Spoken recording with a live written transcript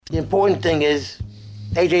The important thing is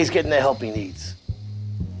AJ's getting the help he needs.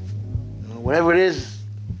 Whatever it is,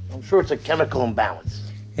 I'm sure it's a chemical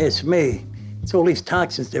imbalance. It's me. It's all these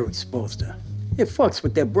toxins they're exposed to. It fucks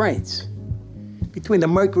with their brains. Between the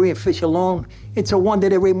mercury and fish alone, it's a wonder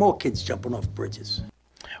there ain't more kids jumping off bridges.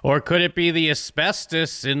 Or could it be the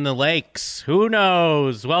asbestos in the lakes? Who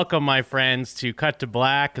knows? Welcome, my friends, to Cut to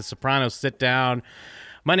Black, a Sopranos sit down.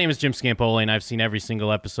 My name is Jim Scampoli, and I've seen every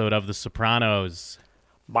single episode of The Sopranos.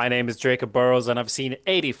 My name is Jacob Burrows, and I've seen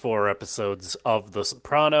 84 episodes of The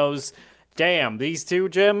Sopranos. Damn, these two,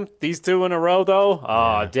 Jim? These two in a row, though?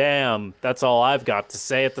 Aw, damn. That's all I've got to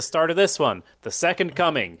say at the start of this one. The Second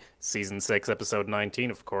Coming, Season 6, Episode 19,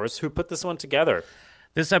 of course. Who put this one together?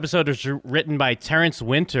 This episode was written by Terrence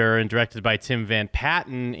Winter and directed by Tim Van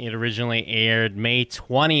Patten. It originally aired May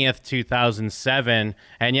 20th, 2007.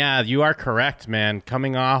 And yeah, you are correct, man.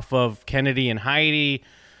 Coming off of Kennedy and Heidi,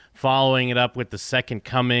 following it up with The Second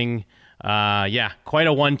Coming. Yeah, quite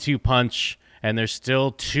a 1-2 punch. And there's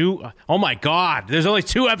still two. Oh my God, there's only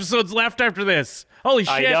 2 episodes left after this. Holy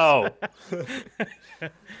shit. I know.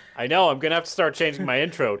 I know. I'm going to have to start changing my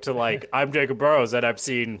intro to, like, I'm Jacob Burrows, and I've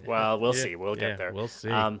seen, well, we'll see. We'll get there. We'll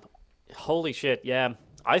see. Holy shit, yeah.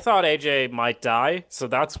 I thought AJ might die, so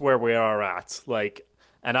that's where we are at. Like,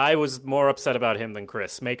 and I was more upset about him than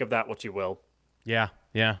Chris. Make of that what you will. Yeah.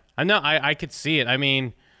 I know. I could see it. I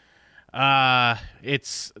mean,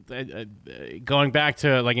 it's going back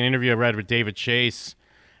to like an interview I read with David Chase,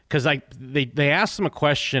 because like they asked him a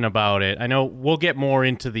question about it. I know we'll get more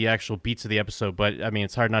into the actual beats of the episode, but I mean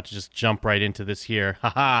it's hard not to just jump right into this here.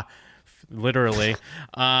 Haha, literally.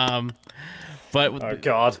 But oh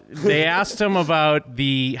God. They asked him about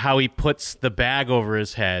how he puts the bag over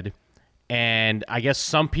his head, and I guess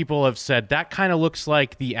some people have said that kind of looks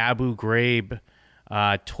like the Abu Ghraib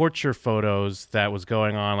torture photos that was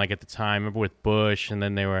going on like at the time. Remember with Bush, and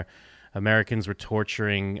then Americans were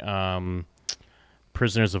torturing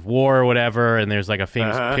prisoners of war or whatever, and there's like a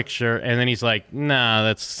famous picture, and then he's like, "Nah,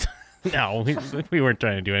 that's no, we weren't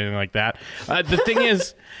trying to do anything like that." The thing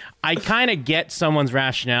is, I kind of get someone's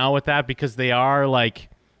rationale with that because they are like,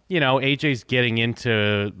 AJ's getting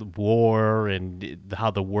into the war and how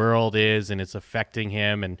the world is, and it's affecting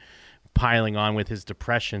him and piling on with his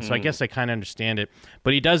depression. So I guess I kind of understand it.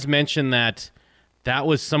 But he does mention that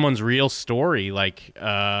was someone's real story. Like,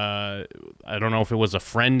 I don't know if it was a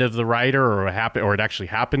friend of the writer or it actually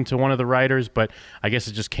happened to one of the writers, but I guess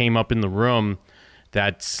it just came up in the room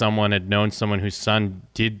that someone had known someone whose son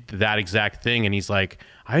did that exact thing. And he's like,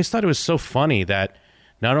 I just thought it was so funny that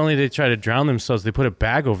not only did they try to drown themselves, they put a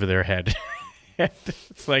bag over their head.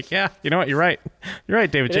 It's like, yeah, you know what? You're right. You're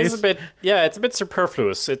right, David Chase. It's a bit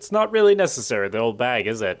superfluous. It's not really necessary, the old bag,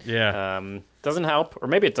 is it? Yeah. Doesn't help. Or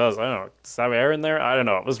maybe it does. I don't know. Does that have air in there? I don't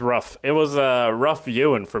know. It was rough. It was a rough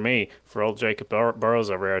viewing for me, for old Jacob Burrows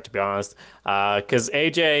over here, to be honest. Because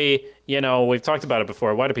AJ, we've talked about it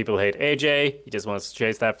before. Why do people hate AJ? He just wants to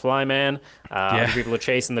chase that fly, man. Other people are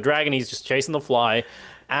chasing the dragon. He's just chasing the fly.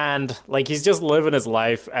 And, like, he's just living his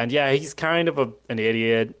life. And, yeah, he's kind of an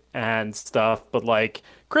idiot and stuff. But, like,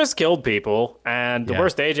 Chris killed people. And the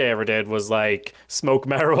worst AJ ever did was, like, smoke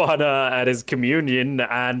marijuana at his communion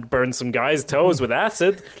and burn some guy's toes with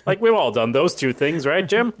acid. Like, we've all done those 2 things, right,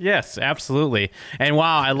 Jim? Yes, absolutely. And,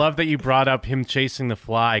 wow, I love that you brought up him chasing the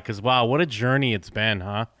fly. Because, wow, what a journey it's been,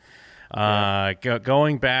 huh?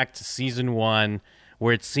 Going back to season 1,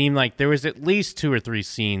 where it seemed like there was at least 2 or 3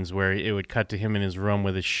 scenes where it would cut to him in his room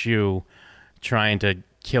with a shoe trying to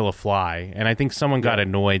kill a fly. And I think someone got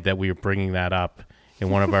annoyed that we were bringing that up in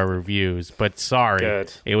one of our reviews. But sorry,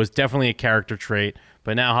 It was definitely a character trait.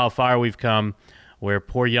 But now how far we've come, where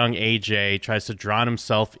poor young AJ tries to drown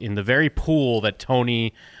himself in the very pool that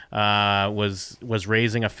Tony was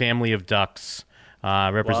raising a family of ducks,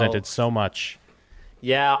 represented so much.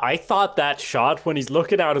 Yeah, I thought that shot when he's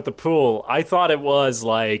looking out at the pool, I thought it was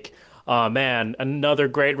like, oh man, another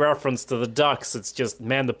great reference to the Ducks. It's just,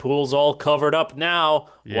 man, the pool's all covered up now.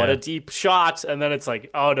 Yeah. What a deep shot. And then it's like,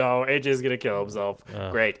 oh no, AJ's going to kill himself.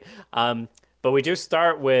 Great. But we do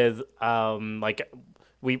start with,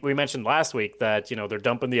 we mentioned last week that, they're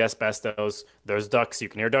dumping the asbestos. There's ducks. You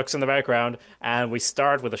can hear ducks in the background. And we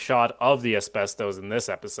start with a shot of the asbestos in this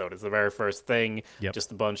episode. It's the very first thing. Yep.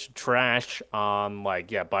 Just a bunch of trash on,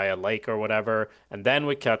 by a lake or whatever. And then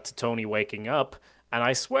we cut to Tony waking up. And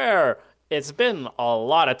I swear, it's been a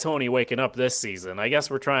lot of Tony waking up this season. I guess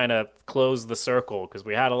we're trying to close the circle because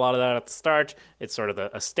we had a lot of that at the start. It's sort of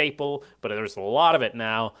a staple, but there's a lot of it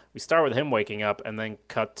now. We start with him waking up and then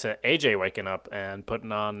cut to AJ waking up and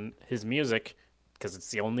putting on his music because it's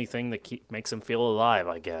the only thing that makes him feel alive,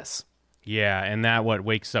 I guess. Yeah, and that what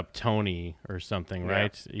wakes up Tony or something,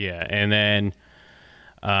 right? Yeah, and then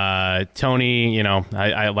Tony,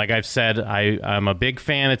 I like I've said, I'm a big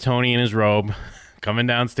fan of Tony in his robe coming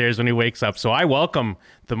downstairs when he wakes up. So I welcome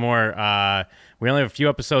the more. We only have a few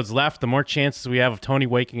episodes left. The more chances we have of Tony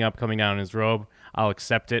waking up, coming down in his robe, I'll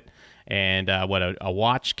accept it. And a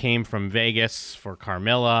watch came from Vegas for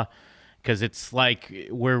Carmilla, because it's like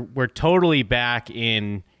we're totally back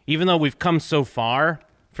in. Even though we've come so far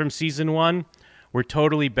from season 1, we're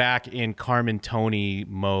totally back in Carmen Tony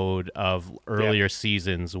mode of earlier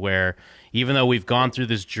seasons, where even though we've gone through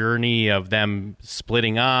this journey of them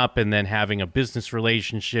splitting up and then having a business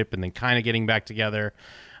relationship and then kind of getting back together.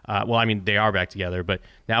 They are back together, but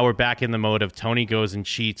now we're back in the mode of Tony goes and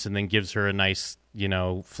cheats and then gives her a nice,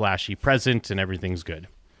 flashy present and everything's good.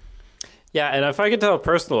 Yeah, and if I could tell a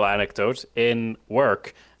personal anecdote, in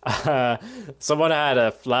work, someone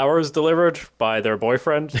had flowers delivered by their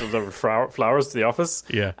boyfriend, delivered flowers to the office.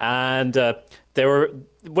 Yeah. And they were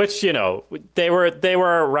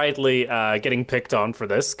rightly getting picked on for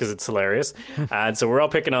this because it's hilarious. And so we're all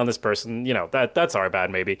picking on this person. That's our bad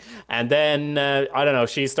maybe. And then I don't know,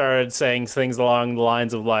 she started saying things along the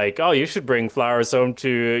lines of like, oh, you should bring flowers home to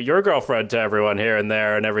your girlfriend, to everyone here and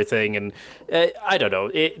there and everything. And I don't know,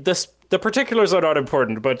 the particulars are not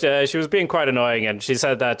important, but she was being quite annoying, and she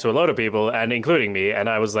said that to a load of people, and including me. And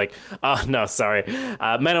I was like, "Oh no, sorry.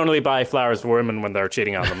 Men only buy flowers for women when they're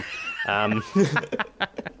cheating on them."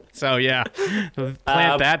 So yeah,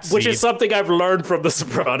 plant that seed. Which is something I've learned from The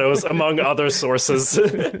Sopranos, among other sources.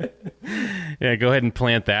 Yeah, go ahead and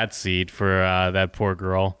plant that seed for that poor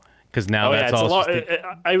girl. Because now that's all.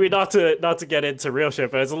 I mean, not to get into real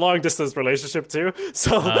shit, but it's a long distance relationship too.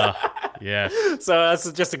 So yeah. So that's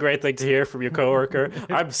just a great thing to hear from your coworker.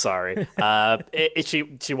 I'm sorry.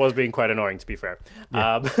 She was being quite annoying, to be fair.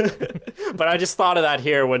 Yeah. But I just thought of that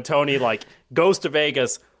here when Tony goes to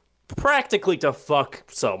Vegas practically to fuck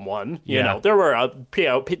someone. You know, there were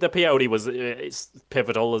the peyote was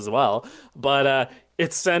pivotal as well, but.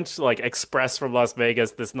 It sent express from Las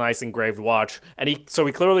Vegas this nice engraved watch, and he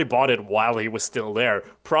clearly bought it while he was still there,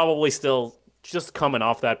 probably still just coming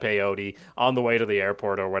off that peyote on the way to the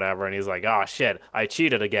airport or whatever. And he's like, "Oh shit, I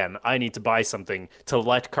cheated again. I need to buy something to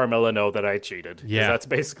let Carmilla know that I cheated." Yeah, that's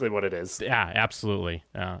basically what it is. Yeah, absolutely.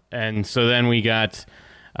 And so then we got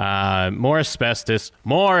more asbestos.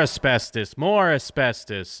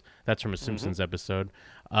 That's from a Simpsons episode.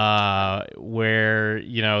 Where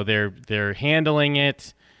they're handling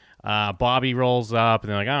it. Bobby rolls up and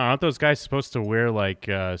they're like, "Oh, aren't those guys supposed to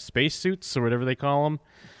wear space suits or whatever they call them?"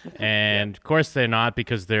 And of course they're not,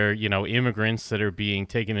 because they're immigrants that are being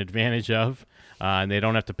taken advantage of, and they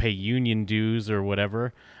don't have to pay union dues or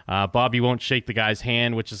whatever. Bobby won't shake the guy's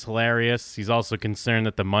hand, which is hilarious. He's also concerned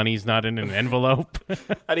that the money's not in an envelope.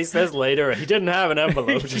 And he says later he didn't have an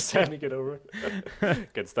envelope, just handing it over.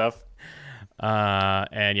 Good stuff.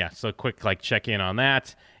 And yeah, so quick check in on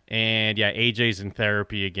that. And yeah, AJ's in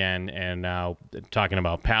therapy again, and now talking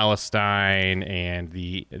about Palestine and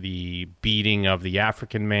the beating of the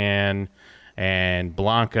African man, and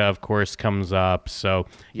Blanca, of course, comes up. So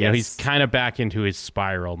he's kind of back into his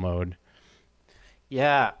spiral mode.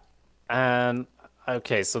 Yeah, and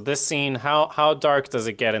okay, so this scene, how dark does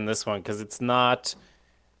it get in this one? Because it's not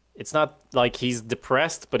like he's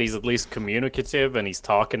depressed, but he's at least communicative and he's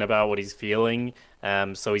talking about what he's feeling.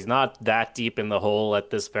 So he's not that deep in the hole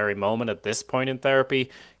at this very moment, at this point in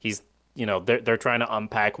therapy. He's, they're trying to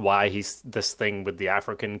unpack why he's this thing with the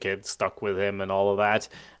African kid stuck with him and all of that.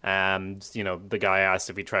 And, the guy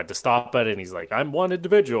asks if he tried to stop it, and he's like, "I'm one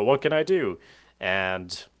individual. What can I do?"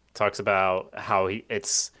 And talks about how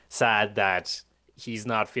it's sad that he's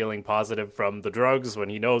not feeling positive from the drugs when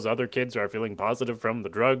he knows other kids are feeling positive from the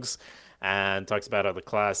drugs, and talks about how the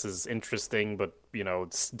class is interesting, but,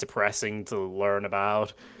 it's depressing to learn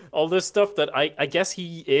about. All this stuff that I guess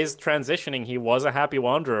he is transitioning. He was a happy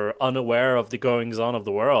wanderer, unaware of the goings-on of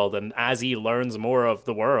the world, and as he learns more of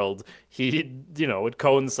the world, it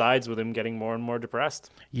coincides with him getting more and more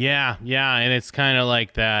depressed. Yeah, and it's kind of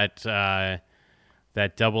like that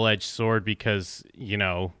double-edged sword, because,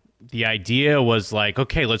 the idea was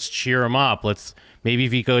okay, let's cheer him up. Maybe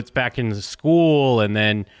if he goes back into school and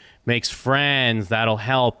then makes friends, that'll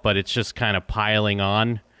help. But it's just kind of piling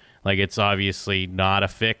on. It's obviously not a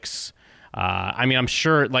fix. I'm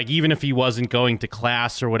sure, even if he wasn't going to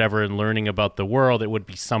class or whatever and learning about the world, it would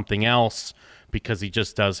be something else, because he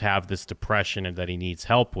just does have this depression and that he needs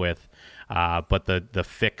help with. But the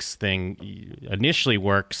fix thing initially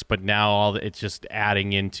works, but now it's just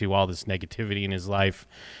adding into all this negativity in his life.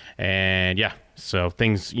 And yeah, so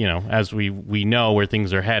things, as we know where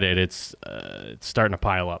things are headed, it's starting to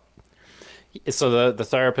pile up. So the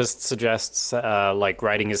therapist suggests like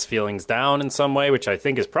writing his feelings down in some way, which I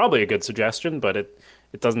think is probably a good suggestion, but it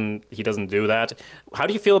doesn't he doesn't do that. How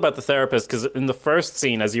do you feel about the therapist? Because in the first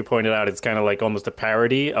scene, as you pointed out, it's kind of like almost a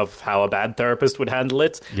parody of how a bad therapist would handle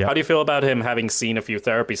it. Yep. How do you feel about him having seen a few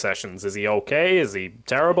therapy sessions? Is he okay? Is he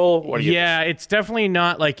terrible? What do you Yeah, it's definitely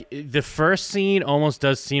not like the first scene almost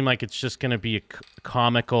does seem like it's just going to be a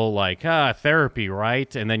comical, like, therapy,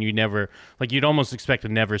 right? And then you'd almost expect to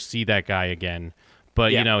never see that guy again.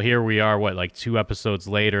 But, Yeah. here we are, like 2 episodes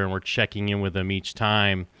later, and we're checking in with him each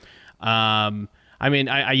time. I mean,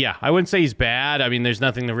 I wouldn't say he's bad. I mean, there's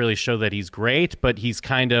nothing to really show that he's great, but he's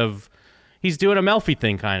doing a Melfi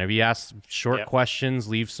thing, kind of. He asks short questions,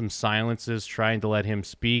 leaves some silences, trying to let him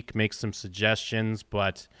speak, makes some suggestions,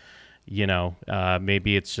 but,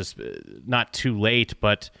 maybe it's just not too late,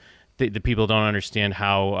 but the people don't understand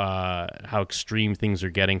how extreme things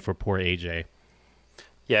are getting for poor AJ.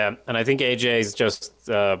 Yeah, and I think AJ's just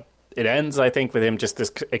it ends, I think, with him just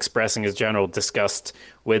expressing his general disgust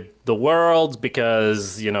with the world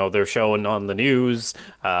because, they're showing on the news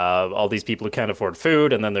all these people who can't afford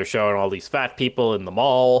food, and then they're showing all these fat people in the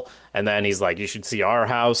mall, and then he's like, you should see our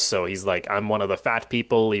house. So he's like, I'm one of the fat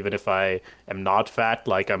people, even if I am not fat.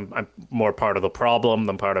 Like, I'm more part of the problem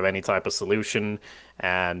than part of any type of solution.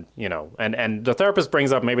 And, and the therapist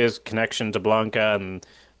brings up maybe his connection to Blanca and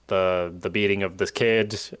the beating of this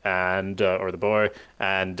kid and or the boy,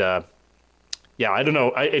 and yeah, I don't know.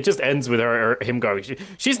 It just ends with him going,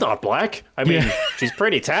 she's not black. I mean, she's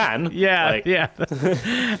pretty tan. Yeah, yeah.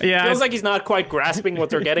 Yeah. Feels like he's not quite grasping what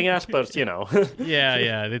they're getting at, but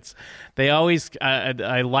yeah. They always.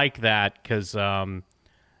 I like that because they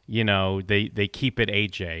keep it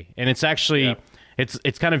AJ, and it's actually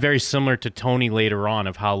it's kind of very similar to Tony later on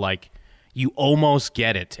of how like you almost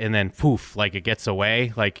get it, and then poof, like it gets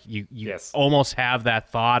away. Like you almost have that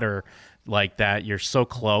thought or like that you're so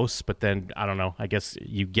close, but then I don't know. I guess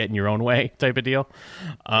you get in your own way type of deal.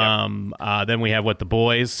 Then we have the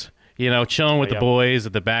boys, chilling with the boys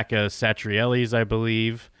at the back of Satrielli's, I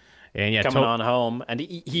believe. And coming on home, and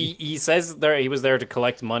he says there he was there to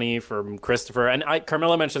collect money from Christopher, and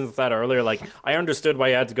Carmilla mentions that earlier. Like, I understood why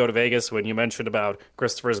you had to go to Vegas when you mentioned about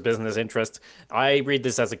Christopher's business interests. I read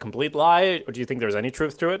this as a complete lie. Or do you think there's any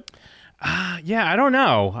truth to it? Yeah, I don't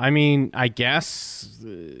know. I mean, I guess I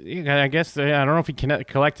don't know if he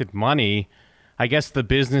collected money. I guess the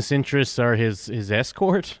business interests are his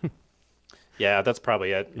escort. Yeah, that's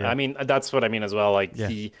probably it. Yeah. I mean, that's what I mean as well. Like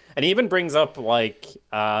he even brings up like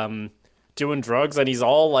doing drugs, and he's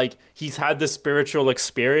all like he's had this spiritual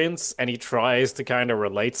experience, and he tries to kind of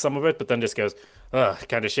relate some of it, but then just goes,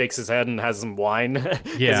 kind of shakes his head and has some wine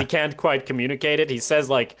because he can't quite communicate it. He says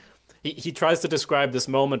like he tries to describe this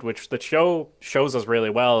moment, which the show shows us really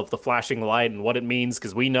well, of the flashing light and what it means,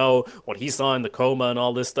 because we know what he saw in the coma and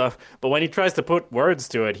all this stuff. But when he tries to put words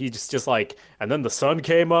to it, he's just like, and then the sun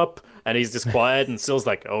came up, and he's just quiet, and Sill's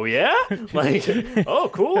like, oh yeah? Like, oh,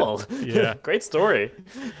 cool. Yeah. Great story.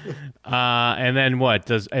 And then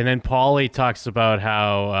and then Paulie talks about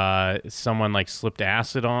how someone like slipped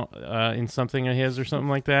acid on in something of his or something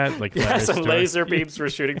like that. Like some laser beams were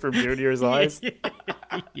shooting from Junior's eyes.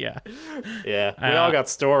 Yeah. Yeah. We all got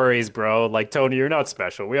stories, bro. Like, Tony, you're not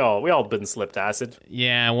special. We all been slipped acid.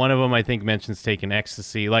 Yeah, one of them I think mentions taking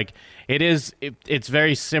ecstasy. Like it's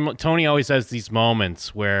very similar. Tony always has these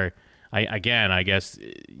moments where I guess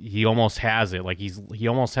he almost has it. Like he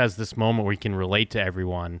almost has this moment where he can relate to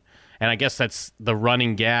everyone. And I guess that's the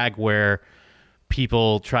running gag where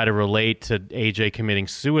people try to relate to AJ committing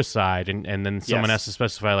suicide, and then someone has to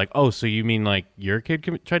specify like, oh, so you mean like your kid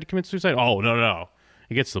tried to commit suicide? Oh, no.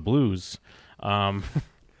 He gets the blues.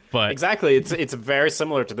 But exactly, it's very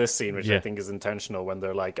similar to this scene, which I think is intentional. When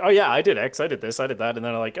they're like, "Oh yeah, I did X, I did this, I did that," and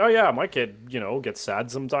then they're like, "Oh yeah, my kid, gets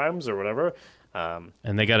sad sometimes or whatever."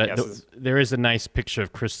 And they got there is a nice picture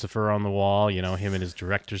of Christopher on the wall. Him in his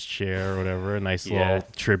director's chair or whatever. A nice little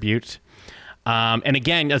tribute. And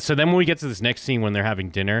again, so then when we get to this next scene when they're having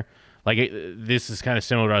dinner, like this is kind of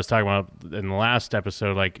similar to what I was talking about in the last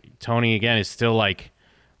episode. Like Tony again is still like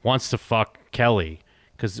wants to fuck Kelly.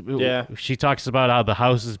 Because she talks about how the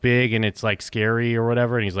house is big and it's like scary or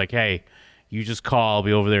whatever, and he's like, "Hey, you just call. I'll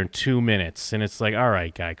be over there in 2 minutes." And it's like, "All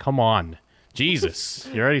right, guy, come on, Jesus,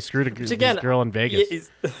 you already screwed this girl in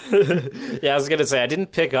Vegas." Yeah, I was gonna say I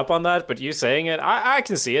didn't pick up on that, but you saying it, I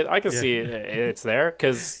can see it. I can see it's there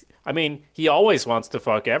because I mean he always wants to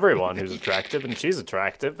fuck everyone who's attractive, and she's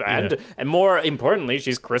attractive, and more importantly,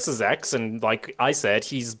 she's Chris's ex, and like I said,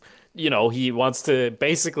 he's he wants to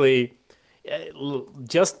basically.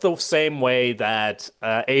 just the same way that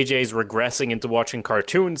AJ's regressing into watching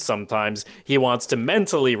cartoons sometimes, he wants to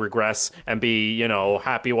mentally regress and be,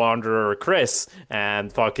 Happy Wanderer Chris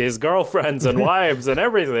and fuck his girlfriends and wives and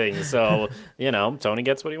everything. So, Tony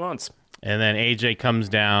gets what he wants. And then AJ comes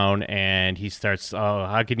down and he starts, oh,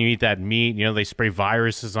 how can you eat that meat? They spray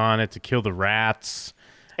viruses on it to kill the rats.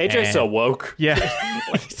 AJ's so woke. Yeah,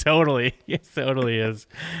 totally. He totally is.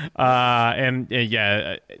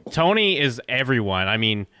 Tony is everyone. I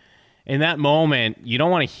mean, in that moment, you don't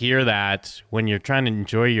want to hear that when you're trying to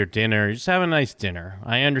enjoy your dinner. You just have a nice dinner.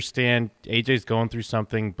 I understand AJ's going through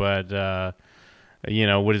something, but,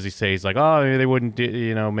 what does he say? He's like, oh, maybe they wouldn't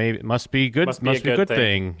do, maybe it must be good. Must be a good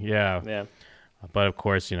thing. Yeah. But, of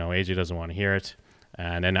course, AJ doesn't want to hear it.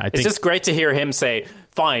 And then it's just great to hear him say,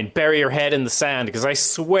 fine, bury your head in the sand, because I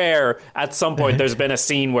swear at some point there's been a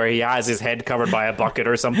scene where he has his head covered by a bucket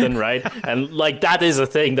or something, right? And that is a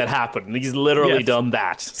thing that happened. He's literally done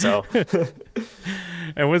that. So,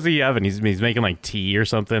 and what's he having? He's making like tea or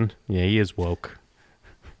something. Yeah, he is woke.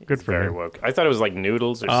 Good for him. Very woke. I thought it was like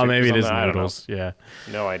noodles or soup. Oh, maybe it is I noodles. Yeah,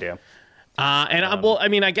 no idea.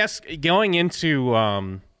 I guess going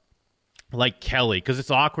into like Kelly, because it's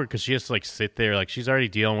awkward because she has to sit there, she's already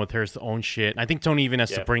dealing with her own shit. And I think Tony even has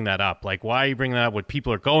to bring that up. Why are you bringing that up when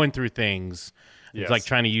people are going through things? It's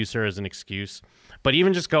trying to use her as an excuse. But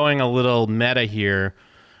even just going a little meta here,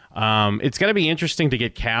 it's going to be interesting to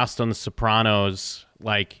get cast on The Sopranos.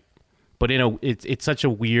 But it's such a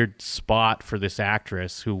weird spot for this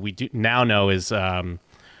actress who we do now know is the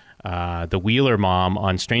Wheeler mom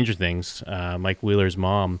on Stranger Things, Mike Wheeler's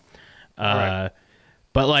mom. Right.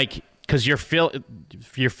 But because you're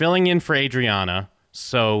filling in for Adriana,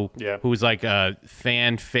 who's a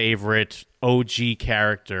fan favorite OG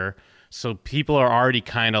character, so people are already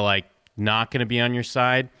kind of not going to be on your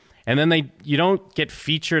side, and then you don't get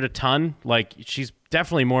featured a ton. She's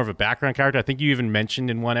definitely more of a background character. I think you even mentioned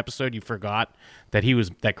in one episode you forgot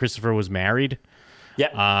that Christopher was married.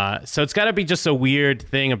 Yeah. So it's got to be just a weird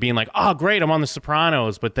thing of being oh great, I'm on The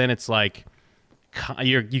Sopranos, but then it's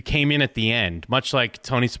you came in at the end, much like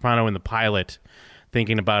Tony Soprano in the pilot,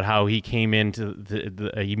 thinking about how he came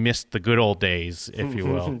into he missed the good old days, if you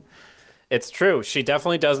will. It's true. She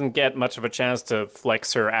definitely doesn't get much of a chance to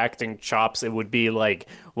flex her acting chops. It would be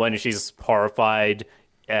when she's horrified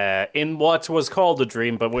in what was called a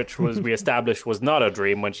dream, but which we established was not a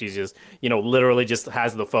dream, when she's just, literally just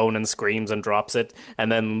has the phone and screams and drops it and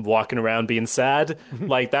then walking around being sad.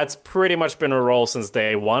 That's pretty much been her role since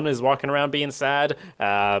day one, is walking around being sad.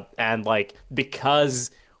 And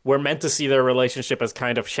because we're meant to see their relationship as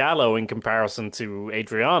kind of shallow in comparison to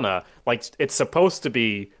Adriana, it's supposed to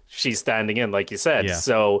be she's standing in, like you said. Yeah.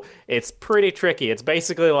 So it's pretty tricky. It's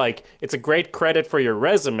basically it's a great credit for your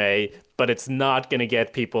resume, but it's not going to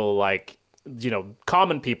get people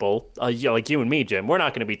common people like you and me, Jim. We're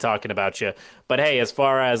not going to be talking about you. But hey, as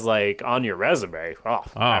far as on your resume,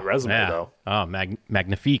 that resume though. Oh,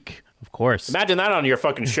 magnifique, of course. Imagine that on your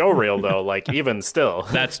fucking show reel though. Even still.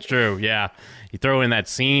 That's true. Yeah, you throw in that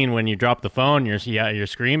scene when you drop the phone, you're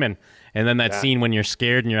screaming, and then that scene when you're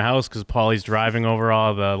scared in your house because Paulie's driving over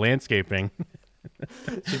all the landscaping.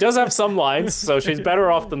 She does have some lines, so she's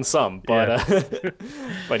better off than some. But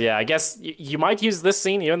but yeah, I guess you might use this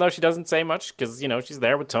scene, even though she doesn't say much, because she's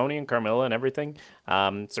there with Tony and Carmilla and everything.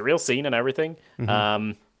 It's a real scene and everything.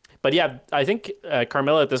 Mm-hmm. But yeah, I think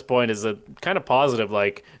Carmilla at this point is a kind of positive.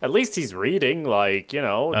 At least he's reading.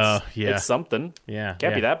 It's something. Yeah,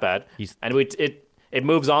 can't be that bad. It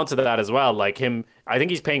moves on to that as well. I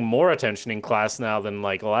think he's paying more attention in class now than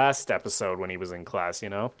last episode when he was in class,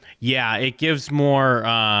 Yeah, it gives more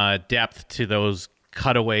depth to those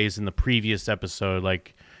cutaways in the previous episode,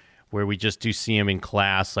 where we just do see him in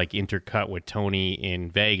class, intercut with Tony in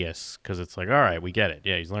Vegas, because it's all right, we get it.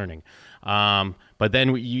 Yeah, he's learning. But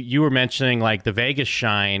then you were mentioning the Vegas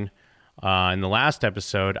shine in the last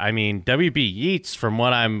episode. I mean, W.B. Yeats, from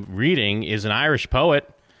what I'm reading, is an Irish poet.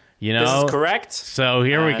 This is correct. So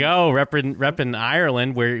here we go, repping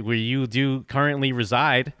Ireland, where you do currently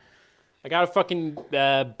reside. I got a fucking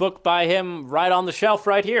book by him right on the shelf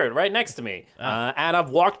right here, right next to me. And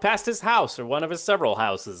I've walked past his house, or one of his several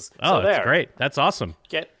houses. Oh, that's great. That's awesome.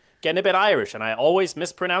 Getting a bit Irish, and I always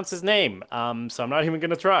mispronounce his name, so I'm not even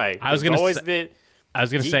going to try. I was going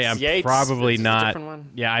to say I'm Yates, probably not.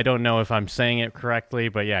 Yeah, I don't know if I'm saying it correctly,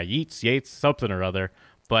 but yeah, Yates, something or other.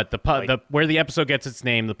 But where the episode gets its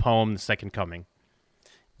name, the poem, The Second Coming.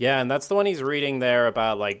 Yeah, and that's the one he's reading there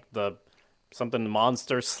about the something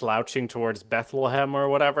monster slouching towards Bethlehem or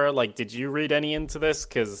whatever. Did you read any into this?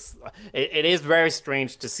 Because it is very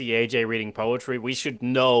strange to see AJ reading poetry. We should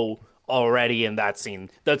know already in that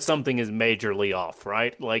scene that something is majorly off,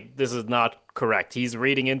 right? Like, this is not correct. He's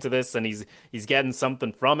reading into this and he's getting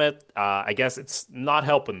something from it. I guess it's not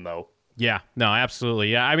helping though. Yeah, no,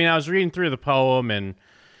 absolutely. Yeah, I mean, I was reading through the poem and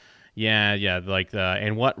like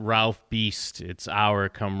and what Ralph beast, its hour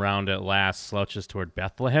come round at last, slouches toward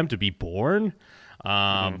Bethlehem to be born.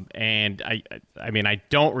 And I mean, I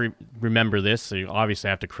don't remember this. So obviously,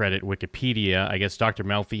 I have to credit Wikipedia. I guess Dr.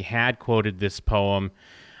 Melfi had quoted this poem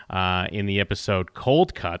in the episode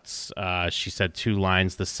Cold Cuts. She said 2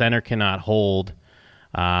 lines: "The center cannot hold,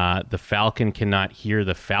 the falcon cannot hear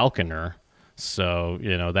the falconer." So,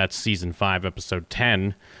 that's season 5, episode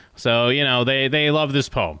 10. So, they love this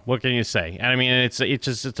poem. What can you say? And I mean, it's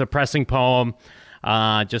a pressing poem,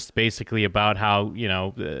 just basically about how,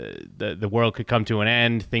 the world could come to an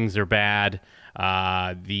end. Things are bad.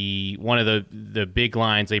 One of the big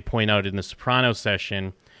lines they point out in the Sopranos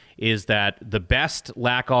session is that the best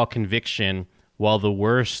lack all conviction, while the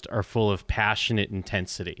worst are full of passionate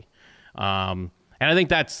intensity. And I think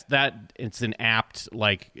that it's an apt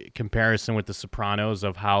comparison with the Sopranos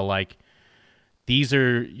of how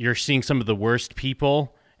you're seeing some of the worst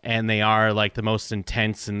people and they are the most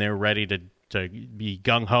intense and they're ready to be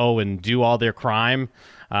gung ho and do all their crime.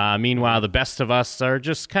 Meanwhile, the best of us are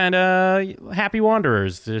just kind of happy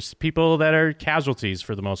wanderers. There's people that are casualties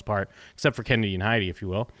for the most part, except for Kennedy and Heidi, if you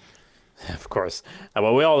will. Of course.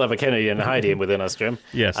 Well, we all have a Kennedy and Heidi within us, Jim.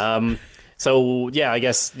 Yes. So, yeah, I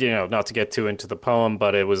guess, not to get too into the poem,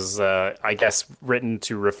 but it was, I guess, written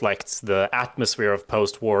to reflect the atmosphere of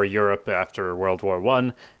post-war Europe after World War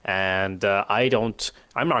I. And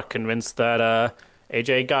I'm not convinced that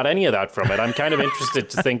AJ got any of that from it. I'm kind of interested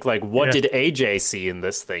to think, what did AJ see in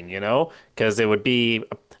this thing, Because it would be,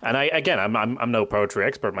 and I'm no poetry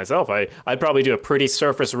expert myself. I'd probably do a pretty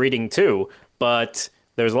surface reading too, but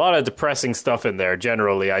there's a lot of depressing stuff in there,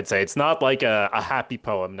 generally, I'd say. It's not like a happy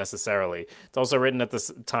poem, necessarily. It's also written at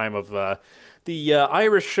this time of the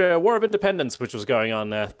Irish War of Independence, which was going on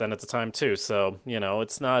then at the time, too. So,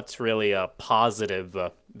 it's not really a positive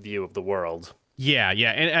view of the world. Yeah,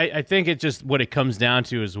 and I think it just, what it comes down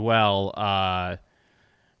to as well,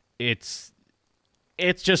 it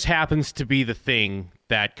just happens to be the thing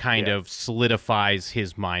that kind of solidifies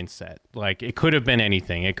his mindset. It could have been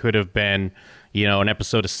anything. It could have been, an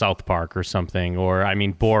episode of South Park or something, or,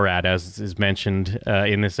 Borat, as is mentioned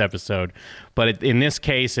in this episode. But in this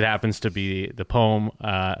case, it happens to be the poem,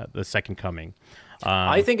 The Second Coming.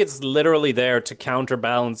 I think it's literally there to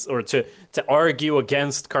counterbalance or to argue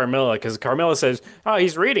against Carmilla, because Carmilla says, "Oh,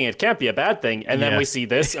 he's reading it, can't be a bad thing," and then we see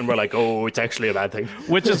this and we're like, "Oh, it's actually a bad thing."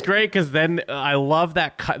 Which is great, because then I love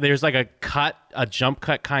that cut. There's a jump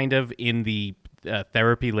cut kind of in the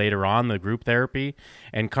therapy later on, the group therapy,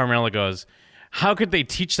 and Carmilla goes, "How could they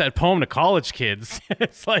teach that poem to college kids?"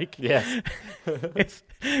 It's yes.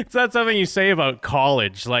 It's not something you say about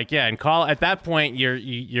college. At that point,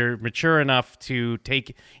 you're mature enough to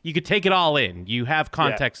you could take it all in. You have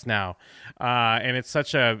context now, and it's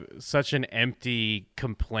such an empty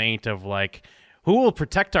complaint of who will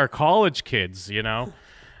protect our college kids,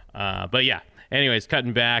 But yeah. Anyways,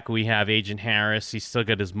 cutting back, we have Agent Harris. He's still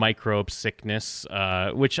got his microbe sickness,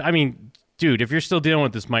 which dude, if you're still dealing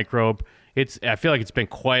with this microbe, I feel like it's been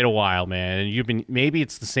quite a while, man. And maybe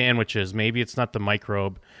it's the sandwiches, maybe it's not the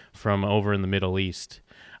microbe from over in the Middle East.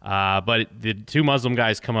 But the 2 Muslim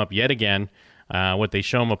guys come up yet again. What they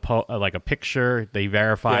show them a picture, they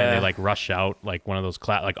verify, and they rush out one of those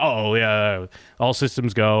oh yeah, all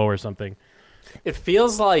systems go or something. It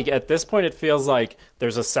feels like, at this point,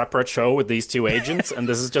 there's a separate show with these 2 agents, and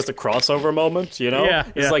this is just a crossover moment, Yeah,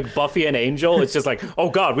 it's like Buffy and Angel. It's just oh,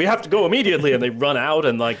 God, we have to go immediately, and they run out,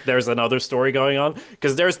 and, there's another story going on.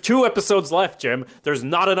 Because there's 2 episodes left, Jim. There's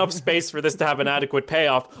not enough space for this to have an adequate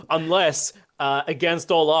payoff, unless...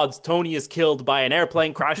 against all odds, Tony is killed by an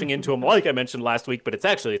airplane crashing into him, like I mentioned last week, but it's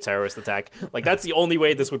actually a terrorist attack. That's the only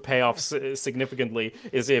way this would pay off significantly,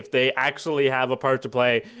 is if they actually have a part to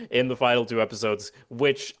play in the final 2 episodes,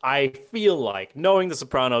 which I feel like, knowing The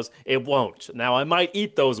Sopranos, it won't. Now, I might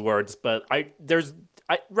eat those words, but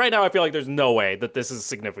right now I feel like there's no way that this is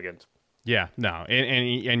significant. Yeah, no,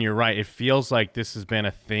 and you're right. It feels like this has been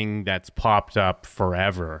a thing that's popped up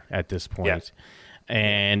forever at this point. Yeah.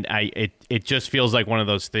 And it just feels like one of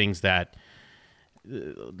those things that,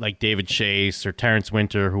 David Chase or Terrence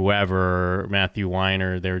Winter, whoever, Matthew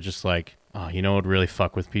Weiner, they were just oh, what would really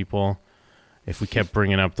fuck with people? If we kept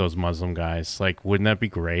bringing up those Muslim guys. Wouldn't that be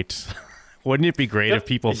great? Wouldn't it be great if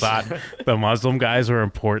people thought the Muslim guys were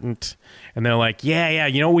important? And they're yeah,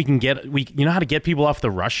 we can you know how to get people off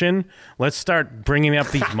the Russian? Let's start bringing up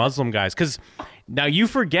these Muslim guys. Because now you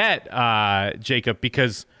forget, Jacob,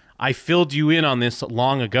 because I filled you in on this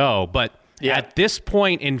long ago. But at this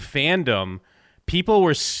point in fandom, people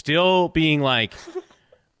were still being like,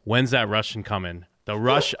 when's that Russian coming?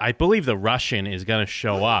 I believe the Russian is going to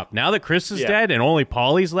show up. Now that Chris is dead and only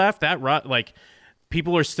Paulie's left,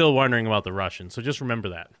 people are still wondering about the Russian. So just remember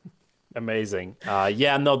that. Amazing.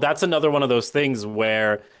 That's another one of those things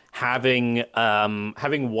where having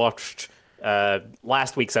watched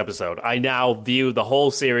last week's episode, I now view the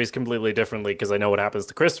whole series completely differently because I know what happens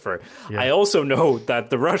to Christopher. I also know that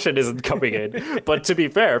the Russian isn't coming in, but to be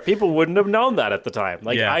fair, people wouldn't have known that at the time.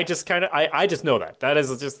 I just know that. That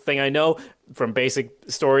is just a thing I know from basic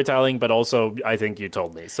storytelling, but also I think you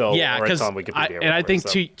told me. So because I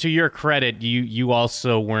think to your credit, you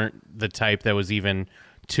also weren't the type that was even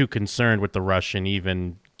too concerned with the Russian,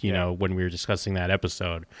 even when we were discussing that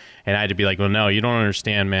episode. And I had to be like, well, no, you don't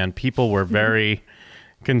understand, man. People were very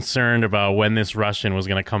concerned about when this Russian was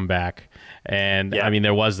going to come back. And I mean,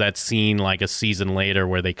 there was that scene like a season later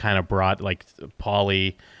where they kind of brought, like,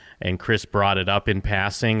 Paulie and Chris brought it up in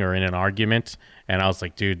passing or in an argument. And I was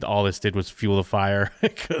like, dude, all this did was fuel the fire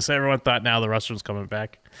because everyone thought now the Russian was coming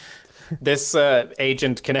back. This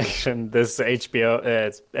agent connection, this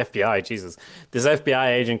FBI, Jesus, this FBI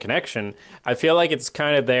agent connection, I feel like it's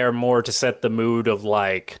kind of there more to set the mood of,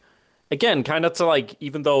 like, again, kind of to, like,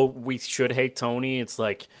 even though we should hate Tony, it's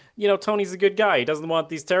like, Tony's a good guy. He doesn't want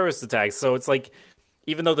these terrorist attacks. So it's like,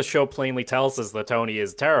 even though the show plainly tells us that Tony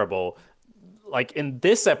is terrible, like, in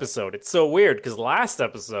this episode, it's so weird because last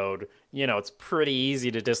episode, it's pretty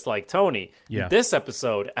easy to dislike Tony. Yeah. This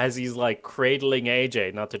episode, as he's, like, cradling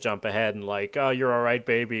AJ, not to jump ahead, and, like, oh, you're all right,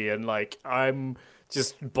 baby, and, like, I'm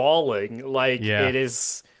just bawling. Like, it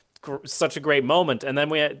is such a great moment. And then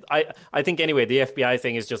I think, anyway, the FBI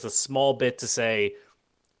thing is just a small bit to say,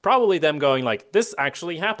 probably them going like, this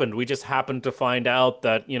actually happened. We just happened to find out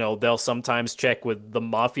that, they'll sometimes check with the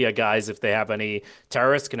mafia guys if they have any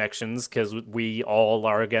terrorist connections because we all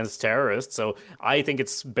are against terrorists. So I think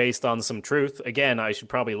it's based on some truth. Again, I should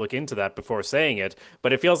probably look into that before saying it,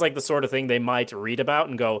 but it feels like the sort of thing they might read about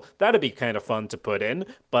and go, that'd be kind of fun to put in,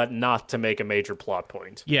 but not to make a major plot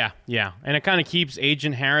point. Yeah. And it kind of keeps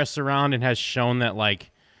Agent Harris around and has shown that, like,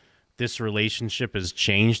 this relationship has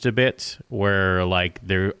changed a bit where, like,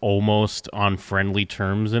 they're almost on friendly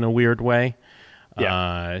terms in a weird way.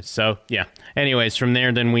 Anyways, from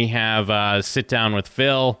there, then we have sit down with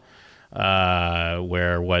Phil,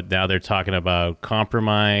 where now they're talking about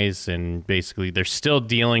compromise, and basically they're still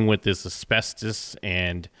dealing with this asbestos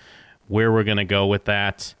and where we're going to go with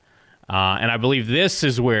that. And I believe this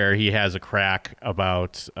is where he has a crack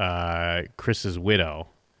about Chris's widow.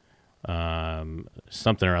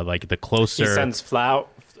 Something or like the closer he sends flower.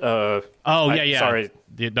 Sorry,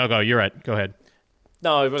 no, go. You're right. Go ahead.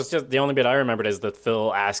 No, it was just the only bit I remembered is that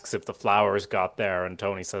Phil asks if the flowers got there, and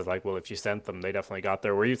Tony says like, "Well, if you sent them, they definitely got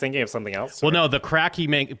there." Were you thinking of something else? Well, no, the crack he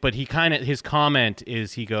make, but he kind of his comment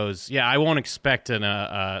is he goes, "Yeah, I won't expect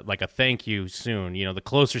like a thank you soon. The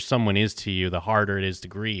closer someone is to you, the harder it is to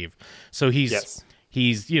grieve." So he's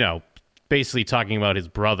basically talking about his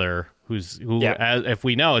brother. If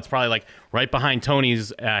we know, it's probably like right behind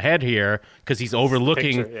Tony's head here because he's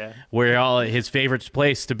overlooking where all his favorite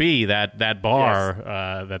place to be, that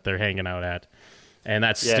bar that they're hanging out at. And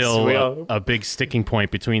that's still a big sticking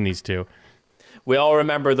point between these two. We all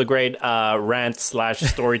remember the great rant /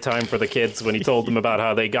 story time for the kids when he told them about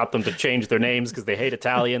how they got them to change their names because they hate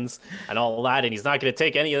Italians and all that, and he's not going to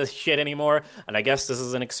take any of this shit anymore. And I guess this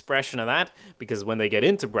is an expression of that because when they get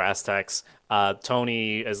into brass tacks,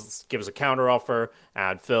 Tony gives a counteroffer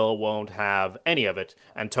and Phil won't have any of it.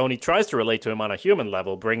 And Tony tries to relate to him on a human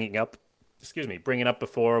level, bringing up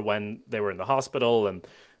before when they were in the hospital and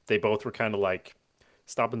they both were kind of like,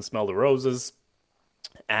 stop and smell the roses.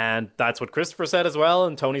 And that's what Christopher said as well,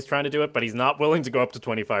 and Tony's trying to do it, but he's not willing to go up to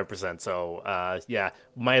 25%. So,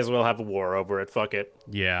 might as well have a war over it. Fuck it.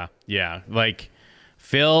 Yeah. Like,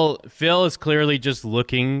 Phil is clearly just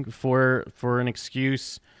looking for an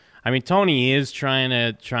excuse. I mean, Tony is trying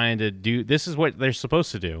to do. This is what they're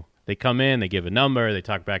supposed to do. They come in, they give a number, they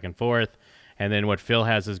talk back and forth, and then what Phil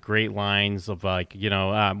has is great lines of like,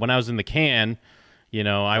 when I was in the can.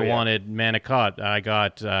 I wanted manicotti. I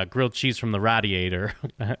got grilled cheese from the radiator.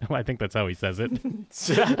 I think that's how he says it.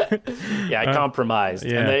 I compromised.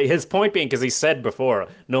 Yeah. And his point being, because he said before,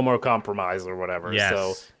 no more compromise or whatever. Yes.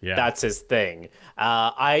 So Yeah. that's his thing.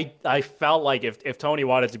 I felt like if Tony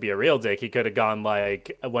wanted to be a real dick, he could have gone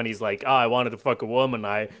like, when he's like, I wanted to fuck a woman,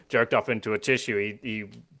 I jerked off into a tissue.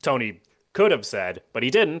 Tony could have said, but he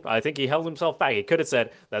didn't. I think he held himself back. He could have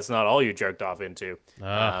said, that's not all you jerked off into.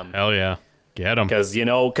 Hell yeah. Get him.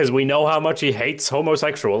 Because we know how much he hates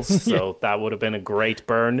homosexuals, so that would have been a great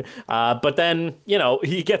burn. But then,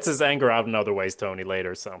 he gets his anger out in other ways, Tony,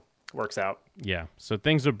 later, so works out. Yeah, so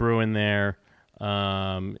things are brewing there.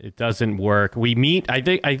 It doesn't work. We meet. I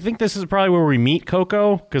think this is probably where we meet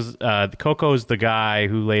Coco, because Coco is the guy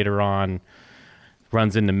who later on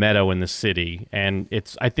runs into Meadow in the city, and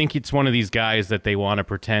I think it's one of these guys that they want to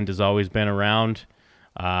pretend has always been around.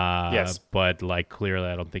 Yes, but like clearly,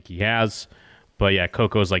 I don't think he has. But yeah,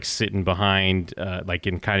 Coco's like sitting behind, like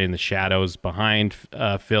in the shadows behind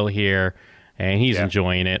Phil here, and he's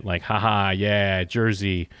enjoying it. Like, haha, yeah,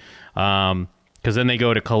 Jersey. Because then they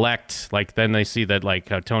go to collect. Like, then they see that like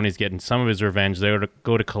Tony's getting some of his revenge. They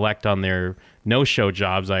go to collect on their no-show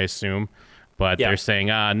jobs, I assume. But they're saying,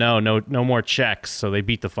 no more checks. So they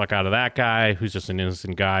beat the fuck out of that guy, who's just an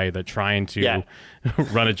innocent guy that trying to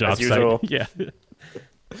run a job As usual. site. Yeah.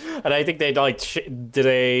 And I think they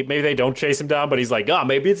maybe they don't chase him down, but he's like,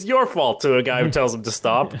 maybe it's your fault, to a guy who tells him to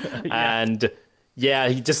stop. And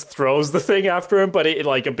he just throws the thing after him, but it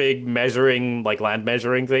like a big land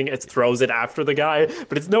measuring thing. It throws it after the guy,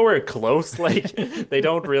 but it's nowhere close. Like they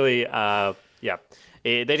don't really,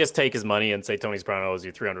 they just take his money and say Tony Soprano owes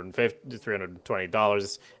you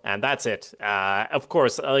 $320, and that's it. Of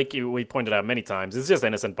course, like we pointed out many times, it's just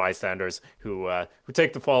innocent bystanders who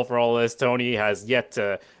take the fall for all this. Tony has yet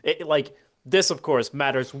to this, of course,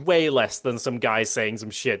 matters way less than some guy saying some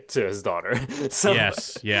shit to his daughter. So,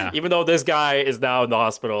 Yes, yeah. Even though this guy is now in the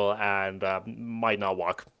hospital and might not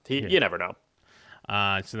walk, you never know.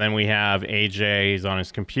 So then we have AJ, he's on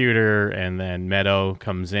his computer, and then Meadow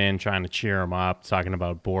comes in trying to cheer him up, talking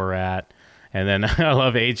about Borat. And then I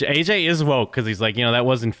love AJ. AJ is woke because he's like, that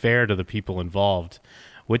wasn't fair to the people involved,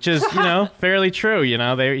 which is, fairly true.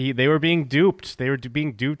 They were being duped. They were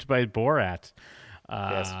being duped by Borat.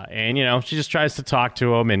 Yes. And, she just tries to talk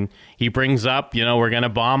to him, and he brings up, we're going to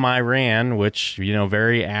bomb Iran, which,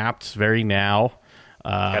 very apt, very now.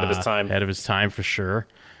 Ahead of his time. Ahead of his time, for sure.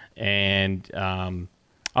 And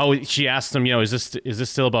she asked him, is this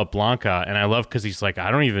still about Blanca? And I love because he's like,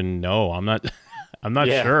 I don't even know. I'm not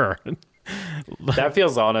sure. That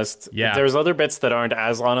feels honest. Yeah. There's other bits that aren't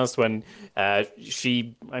as honest when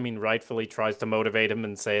she, rightfully tries to motivate him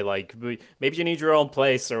and say, like, maybe you need your own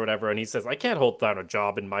place or whatever. And he says, I can't hold down a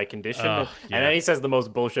job in my condition. And then he says the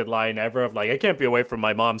most bullshit line ever of, like, I can't be away from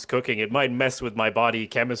my mom's cooking. It might mess with my body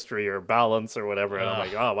chemistry or balance or whatever. And I'm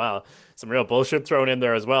like, oh, wow. Some real bullshit thrown in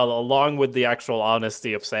there as well, along with the actual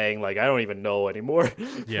honesty of saying, like, I don't even know anymore.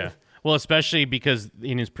 Yeah. Well, especially because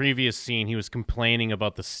in his previous scene, he was complaining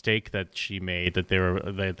about the steak that she made that they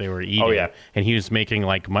were eating. Oh, yeah. And he was making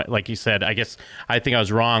like you said. I think I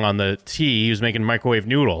was wrong on the tea. He was making microwave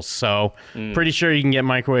noodles. So pretty sure you can get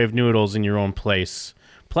microwave noodles in your own place.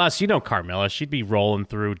 Plus, Carmela, she'd be rolling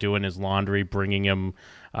through doing his laundry, bringing him,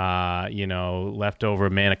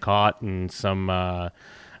 leftover manicotti and some.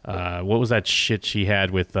 What was that shit she had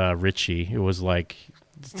with Richie? It was like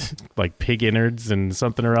pig innards and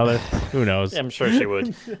something or other. Who knows? Yeah, I'm sure she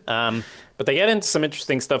would. But they get into some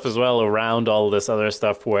interesting stuff as well around all this other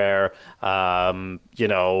stuff where,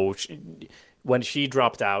 when she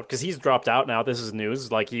dropped out, because he's dropped out now, this is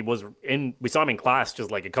news. Like we saw him in class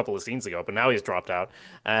just like a couple of scenes ago, but now he's dropped out.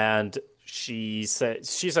 And she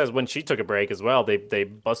says when she took a break as well, they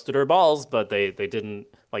busted her balls, but they didn't,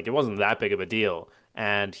 like, it wasn't that big of a deal.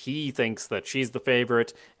 And he thinks that she's the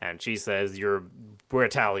favorite, and she says, we're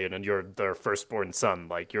Italian and you're their firstborn son.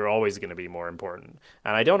 Like, you're always going to be more important.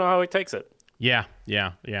 And I don't know how he takes it. Yeah.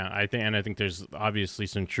 I think there's obviously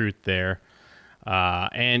some truth there.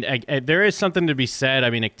 And there is something to be said. I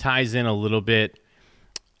mean, it ties in a little bit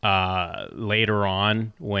later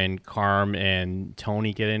on when Carm and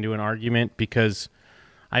Tony get into an argument because,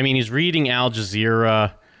 he's reading Al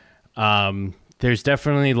Jazeera. There's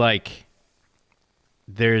definitely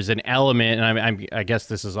there's an element, and I guess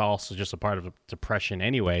this is also just a part of depression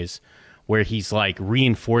anyways, where he's like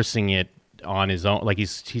reinforcing it on his own. Like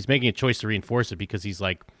he's making a choice to reinforce it because he's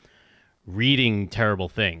like reading terrible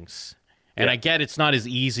things. And I get it's not as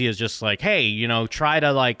easy as just like, hey, try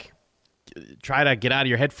to get out of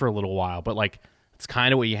your head for a little while. But it's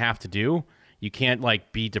kind of what you have to do. You can't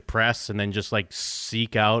be depressed and then just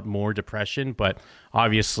seek out more depression. But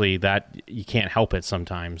obviously that you can't help it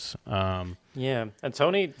sometimes. Yeah, and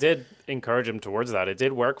Tony did encourage him towards that. It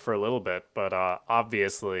did work for a little bit, but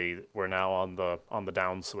obviously we're now on the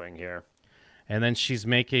downswing here. And then she's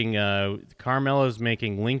making, Carmela's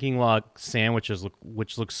making Lincoln Log sandwiches,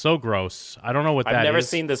 which looks so gross. I don't know what that is. I've never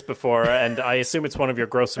seen this before, and I assume it's one of your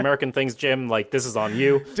gross American things, Jim. Like, this is on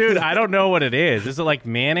you. Dude, I don't know what it is. Is it like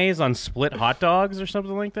mayonnaise on split hot dogs or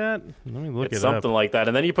something like that? Let me look It's it up. something like that.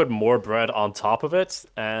 And then you put more bread on top of it,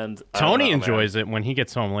 and Tony enjoys it when he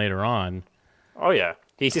gets home later on. Oh, yeah.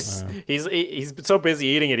 He's so busy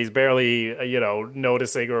eating it, he's barely,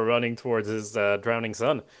 noticing or running towards his drowning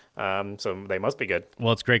son. So they must be good.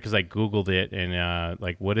 Well, it's great because I Googled it and,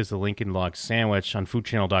 what is the Lincoln Log sandwich on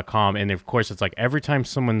foodchannel.com? And, of course, it's like every time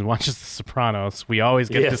someone watches The Sopranos, we always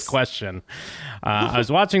get this question. I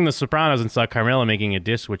was watching The Sopranos and saw Carmela making a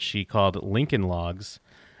dish which she called Lincoln Logs.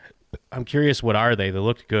 I'm curious, what are they? They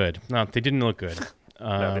looked good. No, they didn't look good.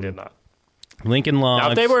 No, they did not. Lincoln Logs.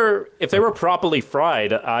 Now, if they were properly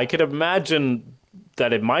fried, I could imagine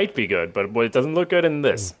that it might be good, but it doesn't look good in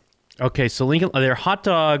this. Okay, so they're hot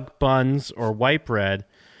dog buns or white bread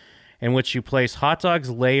in which you place hot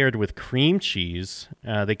dogs layered with cream cheese.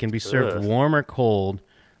 They can be served warm or cold.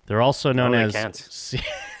 They're also known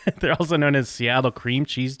they're also known as Seattle cream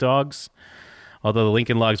cheese dogs. Although the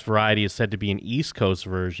Lincoln Logs variety is said to be an East Coast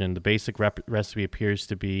version, the basic recipe appears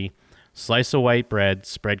to be slice of white bread,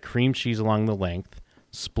 spread cream cheese along the length,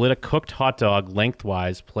 split a cooked hot dog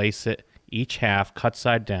lengthwise, place it each half cut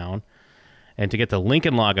side down, and to get the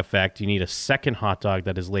Lincoln Log effect, you need a second hot dog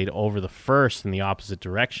that is laid over the first in the opposite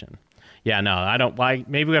direction. Yeah, no, I don't.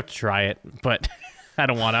 Maybe we have to try it, but I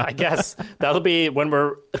don't want to. I guess that'll be when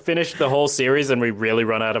we're finished the whole series and we really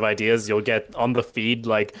run out of ideas. You'll get on the feed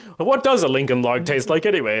like, what does a Lincoln Log taste like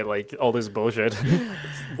anyway? Like all this bullshit.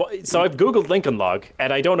 So I've Googled Lincoln Log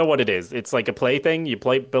and I don't know what it is. It's like a play thing. You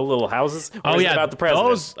build little houses. Or is it about the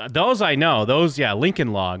president? Those I know. Those,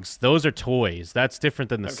 Lincoln Logs. Those are toys. That's different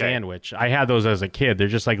than the sandwich. I had those as a kid. They're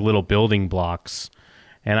just like little building blocks.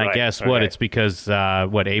 And I guess what? It's because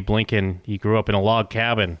Abe Lincoln, he grew up in a log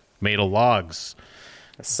cabin made of logs.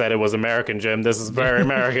 Said it was American, Jim. This is very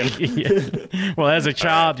American. Yeah. Well, as a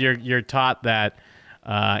child, you're taught that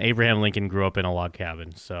Abraham Lincoln grew up in a log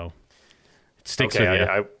cabin, so it sticks with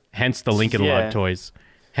you. Hence the Lincoln Log toys.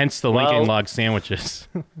 Hence the Lincoln Log sandwiches.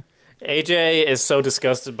 AJ is so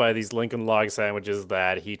disgusted by these Lincoln Log sandwiches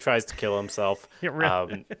that he tries to kill himself. It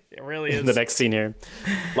really is. In the next scene here.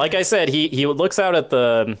 Like I said, he looks out at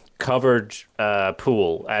the covered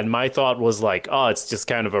pool, and my thought was like, oh, it's just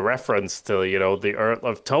kind of a reference to, the Earl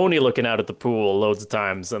of Tony looking out at the pool loads of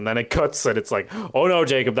times, and then it cuts and it's like, oh no,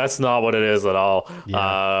 Jacob, that's not what it is at all.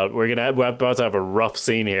 Yeah. We're about to have a rough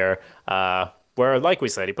scene here, where, like we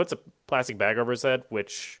said, he puts a plastic bag over his head,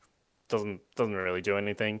 which doesn't really do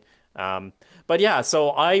anything. But yeah,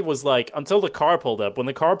 so I was like, until the car pulled up. When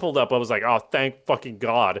the car pulled up, I was like, oh, thank fucking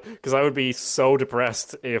God, because I would be so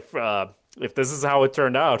depressed if this is how it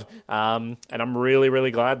turned out. And I'm really,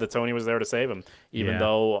 really glad that Tony was there to save him, even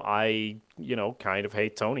though I, kind of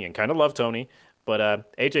hate Tony and kind of love Tony.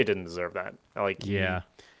 But AJ didn't deserve that.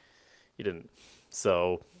 He didn't.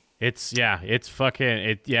 So it's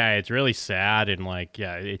really sad, and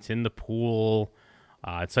it's in the pool.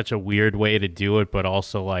 It's such a weird way to do it, but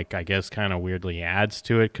also, I guess kind of weirdly adds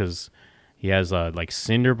to it because he has a,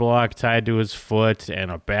 cinder block tied to his foot and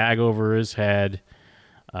a bag over his head.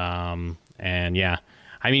 And,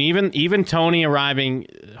 I mean, even Tony arriving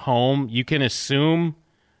home, you can assume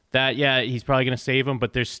that, he's probably going to save him,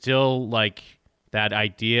 but there's still, that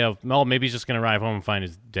idea of, maybe he's just going to arrive home and find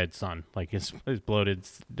his dead son, his bloated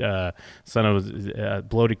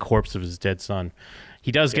bloated corpse of his dead son.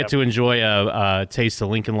 He does get to enjoy a taste of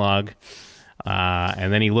Lincoln Log,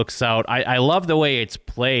 and then he looks out. I love the way it's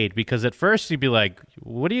played because at first you'd be like,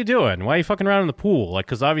 what are you doing? Why are you fucking around in the pool?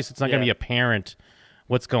 Because obviously it's not going to be apparent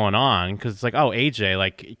what's going on because it's like, oh,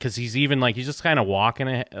 AJ, because he's even he's just kind of walking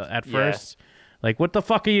at first. What the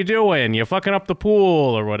fuck are you doing? You're fucking up the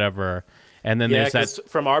pool or whatever. And then there's that.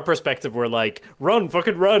 From our perspective, we're like, run,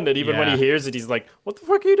 fucking run. And even when he hears it, he's like, what the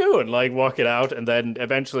fuck are you doing? Walk it out. And then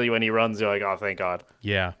eventually when he runs, you're like, oh, thank God.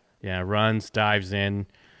 Yeah. Yeah. Runs, dives in.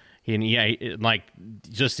 He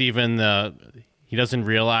doesn't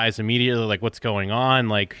realize immediately, what's going on.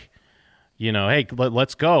 Hey,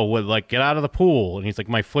 let's go. Get out of the pool. And he's like,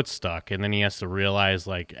 my foot's stuck. And then he has to realize,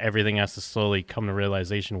 everything has to slowly come to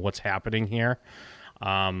realization what's happening here.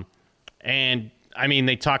 And I mean,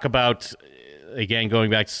 they talk about, again,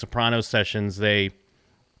 going back to Sopranos sessions, they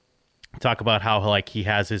talk about how, he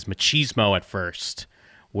has his machismo at first,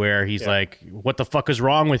 where he's like, what the fuck is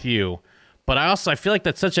wrong with you? But I feel like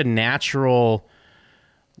that's such a natural,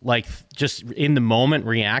 just in the moment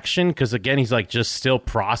reaction, because, again, he's, just still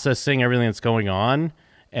processing everything that's going on.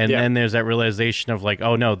 And then there's that realization of,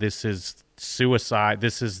 oh, no, this is suicide.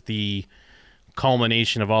 This is the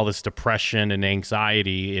culmination of all this depression and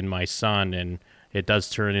anxiety in my son, and it does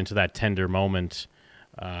turn into that tender moment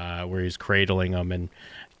where he's cradling him. And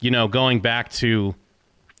going back to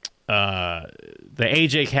the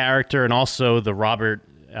AJ character and also the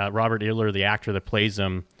Robert Iller, the actor that plays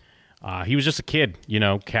him, he was just a kid,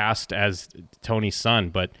 cast as Tony's son.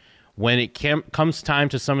 But when it comes time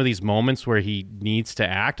to some of these moments where he needs to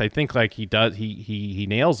act, I think like he does, he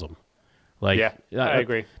nails them. Like, yeah, I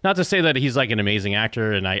agree. Not to say that he's like an amazing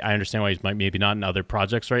actor, and I understand why he's maybe not in other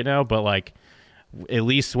projects right now, but like at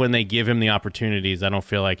least when they give him the opportunities, I don't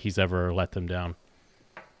feel like he's ever let them down.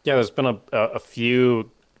 Yeah, there's been a few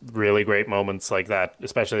really great moments like that,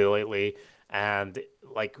 especially lately. And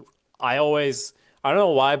like I don't know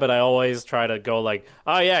why, but I always try to go like,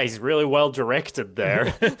 oh yeah, he's really well directed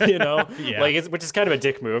there, Yeah. like which is kind of a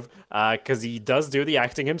dick move, because he does do the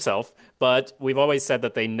acting himself. But we've always said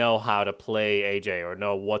that they know how to play AJ or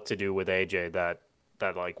know what to do with AJ that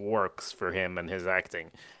like works for him and his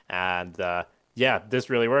acting. And yeah, this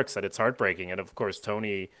really works, and it's heartbreaking. And of course,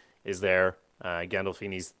 Tony is there.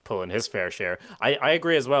 Gandolfini's pulling his fair share. I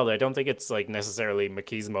agree as well. I don't think it's like necessarily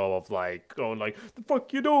machismo of like going like the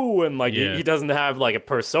fuck you do, and like he doesn't have like a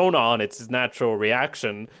persona on. It's his natural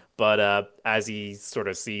reaction. But as he sort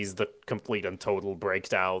of sees the complete and total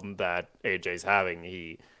breakdown that AJ's having,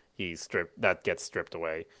 he gets stripped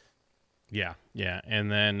away. Yeah,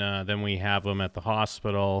 and then we have him at the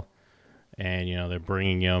hospital, and they're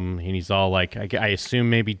bringing him, and he's all like, I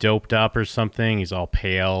assume maybe doped up or something. He's all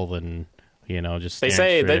pale and. Just they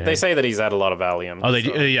say that he's had a lot of Valium. Oh, they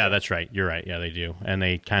do. Yeah, that's right. You're right. Yeah, they do, and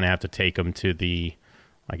they kind of have to take him to the,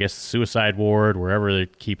 I guess, the suicide ward, wherever they're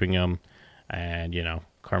keeping him. And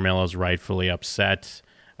Carmela's rightfully upset.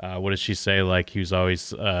 What does she say? Like he was always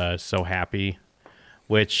so happy,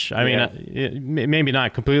 which I mean, maybe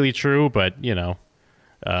not completely true, but in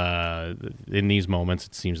these moments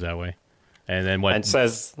it seems that way. And then what? And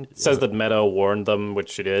says that Meadow warned them, which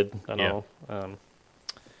she did. I know.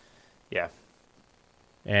 Yeah.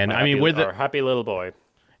 And I mean, our happy little boy,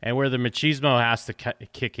 and where the machismo has to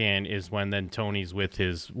kick in is when then Tony's with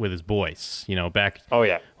his boys. Back. Oh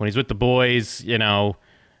yeah. When he's with the boys,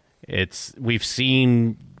 we've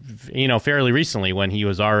seen, fairly recently when he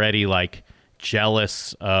was already like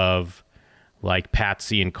jealous of like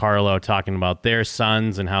Patsy and Carlo talking about their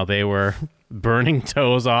sons and how they were burning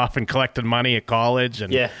toes off and collecting money at college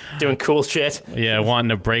and doing cool shit. Wanting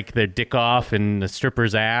to break their dick off in the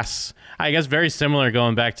stripper's ass. I guess very similar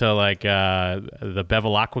going back to like the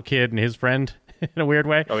Bevilacqua kid and his friend in a weird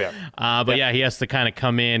way. Oh yeah. But he has to kind of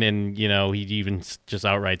come in and he even just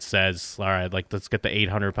outright says, all right, like let's get the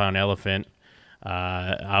 800-pound elephant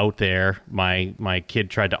out there. My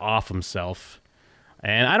kid tried to off himself.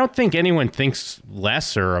 And I don't think anyone thinks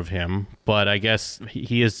lesser of him, but I guess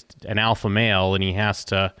he is an alpha male and he has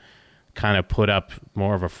to kind of put up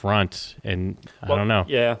more of a front. And I don't know.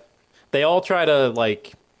 Yeah. They all try to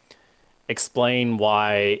like explain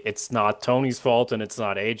why it's not Tony's fault and it's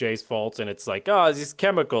not AJ's fault. And it's like, these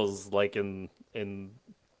chemicals, like in the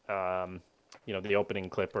opening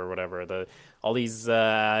clip or whatever, all these,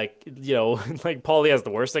 like Paulie has the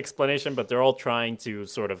worst explanation, but they're all trying to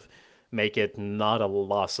sort of make it not a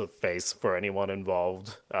loss of face for anyone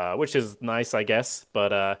involved, which is nice, I guess.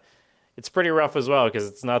 But it's pretty rough as well because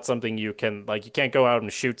it's not something you can't go out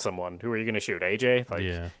and shoot someone. Who are you going to shoot,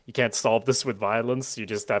 AJ? You can't solve this with violence. You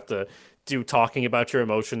just have to do talking about your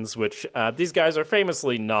emotions, which these guys are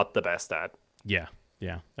famously not the best at. Yeah,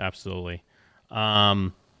 absolutely.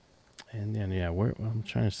 And then I'm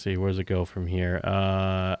trying to see, where's it go from here?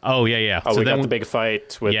 So we got the big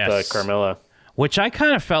fight with Carmela, which I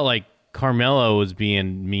kind of felt like Carmela was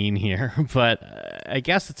being mean here, but I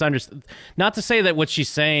guess it's not to say that what she's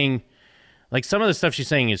saying, like some of the stuff she's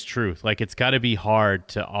saying is truth. Like it's got to be hard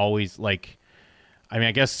to always like. I mean,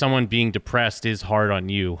 I guess someone being depressed is hard on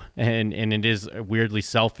you, and it is weirdly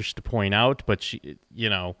selfish to point out. But she,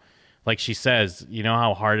 like she says,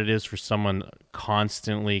 how hard it is for someone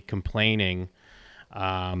constantly complaining.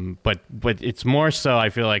 But it's more so, I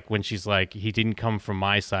feel like, when she's like, he didn't come from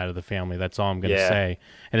my side of the family. That's all I'm going to say.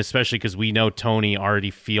 And especially because we know Tony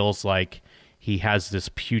already feels like he has this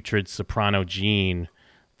putrid soprano gene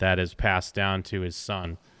that is passed down to his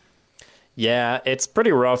son. Yeah, it's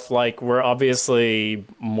pretty rough. Like, we're obviously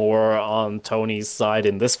more on Tony's side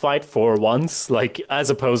in this fight for once, like, as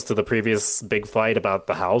opposed to the previous big fight about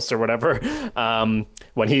the house or whatever,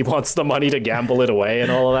 when he wants the money to gamble it away and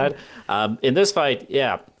all of that. In this fight,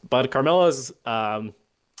 yeah, but Carmela's, I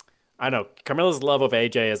I don't know. Carmella's love of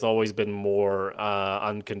AJ has always been more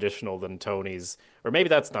unconditional than Tony's, or maybe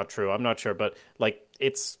that's not true. I'm not sure, but like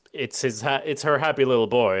it's her happy little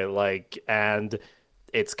boy, like, and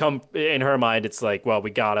it's come in her mind. It's like, well, we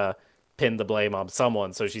gotta pin the blame on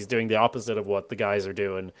someone, so she's doing the opposite of what the guys are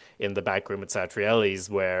doing in the back room at Satrielli's,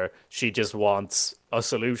 where she just wants a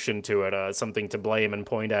solution to it, something to blame and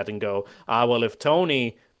point at and go, well, if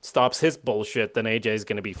Tony stops his bullshit, then AJ is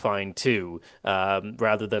going to be fine too.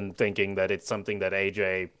 Rather than thinking that it's something that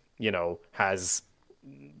AJ,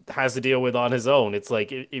 has to deal with on his own. It's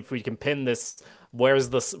like if we can pin this, where's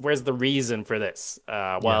the reason for this?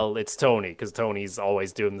 Well, it's Tony, because Tony's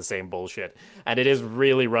always doing the same bullshit, and it is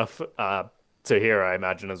really rough to hear, I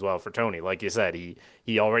imagine, as well for Tony. Like you said, he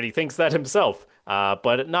already thinks that himself,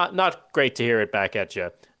 but not great to hear it back at you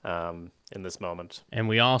in this moment. And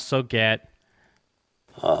we also get.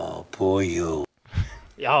 Oh, poor you.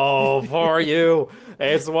 Oh, poor you.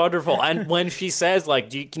 It's wonderful. And when she says, like,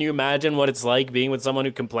 can you imagine what it's like being with someone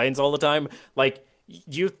who complains all the time? Like,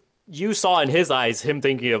 you saw in his eyes him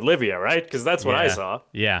thinking of Livia, right? Because that's what I saw.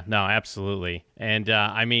 Yeah, no, absolutely. And,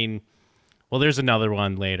 I mean, well, there's another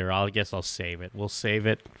one later. I guess I'll save it. We'll save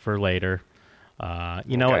it for later.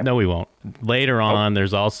 You know what? No, we won't. Later on,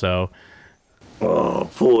 there's also... Oh,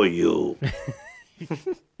 poor you.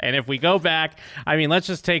 And if we go back, I mean, let's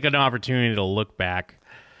just take an opportunity to look back.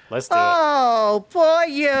 Let's do it. Oh, poor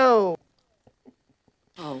you.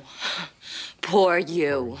 Oh, poor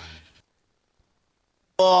you.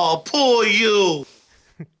 Oh, poor you.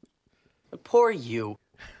 Poor you.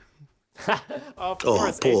 Of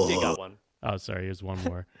course, AJ got one. Oh, sorry, here's one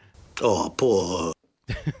more. Oh, poor.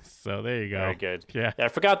 So there you go. Very good. Yeah, I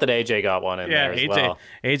forgot that AJ got one in there as well.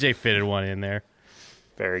 AJ fitted one in there.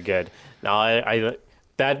 Very good. Now, I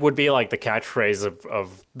that would be like the catchphrase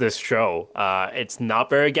of this show. It's not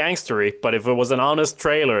very gangstery, but if it was an honest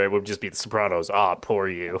trailer, it would just be The Sopranos. Poor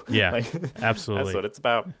you. Yeah, Like, absolutely. That's what it's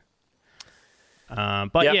about.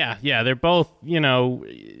 But yeah, they're both, what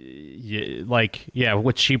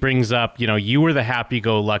she brings up, you were the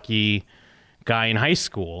happy-go-lucky guy in high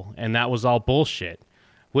school, and that was all bullshit,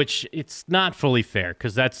 which it's not fully fair,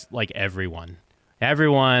 because that's like everyone.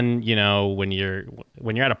 Everyone, when you're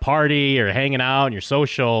at a party or hanging out and you're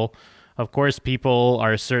social, of course people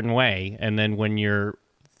are a certain way, and then when you're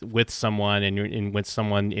with someone and you're with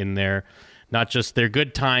someone in their, not just their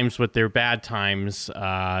good times, but their bad times,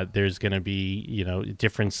 there's going to be,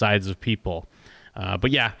 different sides of people.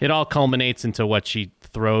 But yeah, it all culminates into what she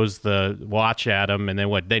throws the watch at him, and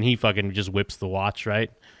then he fucking just whips the watch,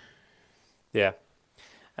 right? Yeah.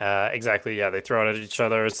 Exactly. Yeah, they throw it at each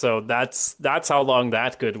other. So that's how long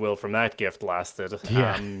that goodwill from that gift lasted.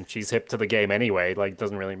 Yeah. She's hip to the game anyway. Like,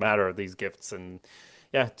 doesn't really matter, these gifts, and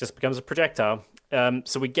yeah, just becomes a projectile.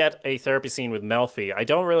 So we get a therapy scene with Melfi. I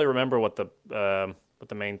don't really remember what the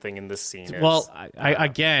main thing in this scene is. Well,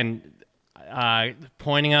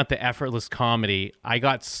 pointing out the effortless comedy, I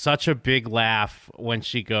got such a big laugh when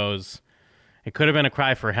she goes, "It could have been a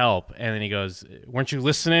cry for help," and then he goes, "Weren't you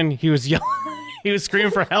listening?" He was yelling. He was screaming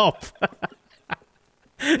for help.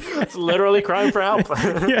 It's literally crying for help.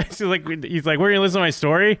 Yeah, he's like, "We're gonna listen to my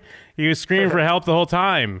story." He was screaming for help the whole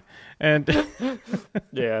time, and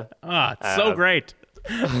Yeah. it's so great.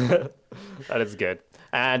 That is good.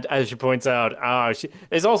 And as she points out,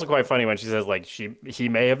 it's also quite funny when she says, like, he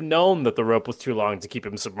may have known that the rope was too long to keep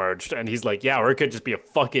him submerged, and he's like, yeah, or it could just be a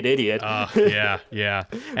fucking idiot. Yeah.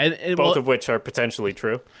 And Both of which are potentially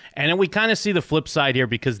true. And then we kind of see the flip side here,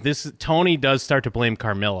 because Tony does start to blame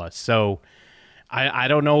Carmilla. So I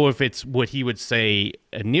don't know if it's what he would say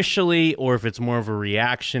initially, or if it's more of a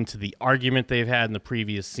reaction to the argument they've had in the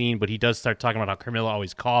previous scene, but he does start talking about how Carmilla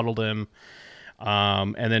always coddled him.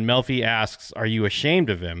 And then Melfi asks, "Are you ashamed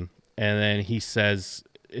of him?" And then he says,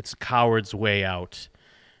 "It's a coward's way out."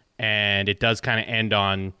 And it does kind of end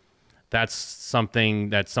on, that's something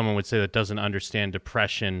that someone would say that doesn't understand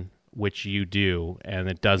depression, which you do. And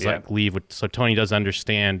it does leave with, so Tony does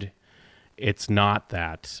understand it's not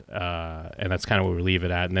that. And that's kind of where we leave it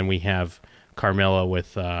at. And then we have Carmilla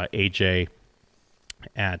with AJ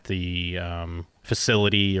at the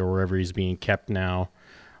facility or wherever he's being kept now.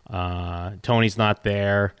 Tony's not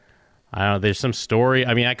there. I don't know. There's some story.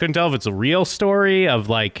 I mean, I couldn't tell if it's a real story of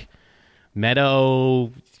like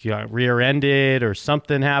Meadow rear-ended or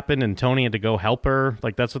something happened and Tony had to go help her.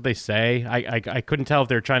 Like, that's what they say. I couldn't tell if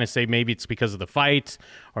they're trying to say maybe it's because of the fight,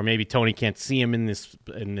 or maybe Tony can't see him in this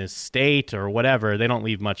state or whatever. They don't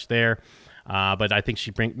leave much there. But I think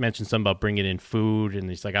she mentioned something about bringing in food, and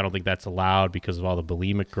he's like, I don't think that's allowed because of all the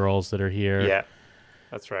bulimic girls that are here. Yeah.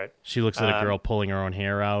 That's right. She looks at a girl pulling her own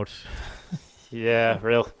hair out. Yeah,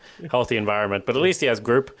 real healthy environment. But at least he has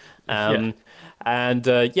group. I'm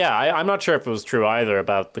not sure if it was true either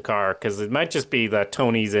about the car, because it might just be that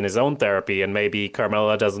Tony's in his own therapy, and maybe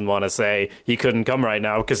Carmela doesn't want to say he couldn't come right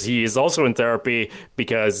now because he is also in therapy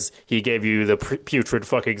because he gave you the putrid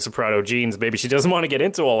fucking soprano genes. Maybe she doesn't want to get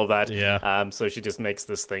into all of that. Yeah. So she just makes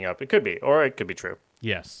this thing up. It could be, or it could be true.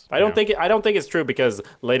 Yes. I don't think it's true, because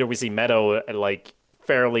later we see Meadow like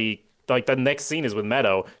fairly. Like, the next scene is with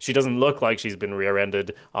Meadow. She doesn't look like she's been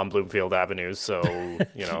rear-ended on Bloomfield Avenue, so,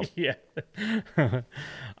 you know. Yeah.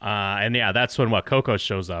 And yeah, that's when Coco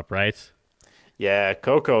shows up, right? Yeah,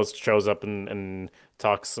 Coco shows up and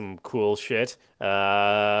talks some cool shit.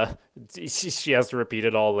 She has to repeat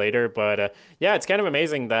it all later, but yeah, it's kind of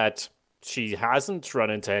amazing that she hasn't run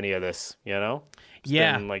into any of this, you know?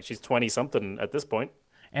 Like, she's 20-something at this point.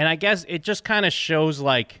 And I guess it just kind of shows,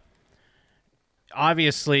 like,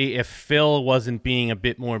 obviously, if Phil wasn't being a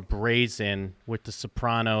bit more brazen with the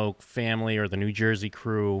Soprano family or the New Jersey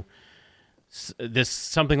crew,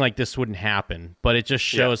 something like this wouldn't happen. But it just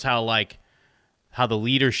shows how the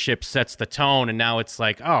leadership sets the tone, and now it's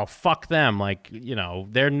like, oh, fuck them. Like, you know,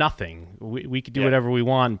 they're nothing. We could do whatever we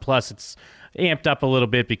want. And plus, it's amped up a little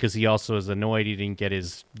bit because he also is annoyed he didn't get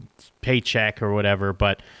his paycheck or whatever.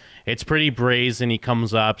 But it's pretty brazen. He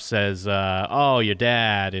comes up, says, oh, your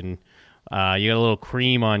dad, and you got a little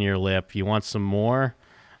cream on your lip. You want some more?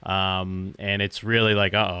 And it's really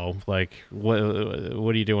like, uh-oh, like, what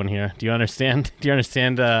are you doing here? Do you understand? Do you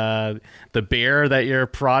understand the bear that you're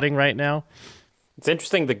prodding right now? It's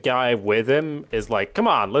interesting. The guy with him is like, come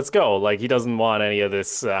on, let's go. Like, he doesn't want any of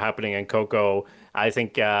this happening. And Coco, I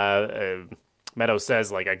think Meadow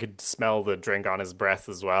says, like, I could smell the drink on his breath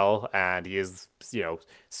as well. And he is, you know,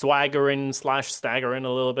 swaggering/staggering a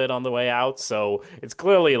little bit on the way out. So it's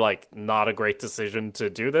clearly, like, not a great decision to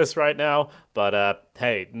do this right now. But,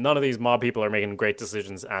 hey, none of these mob people are making great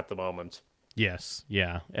decisions at the moment. Yes,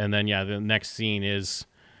 yeah. And then, yeah, the next scene is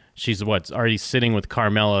she's already sitting with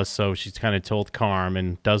Carmela, so she's kind of told Carm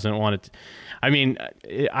and doesn't want it. I mean,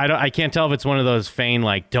 I can't tell if it's one of those feigned,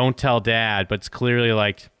 like, don't tell Dad, but it's clearly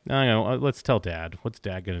like, I don't know, let's tell Dad. What's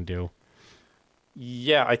Dad going to do?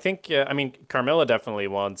 Yeah, I think, I mean, Carmela definitely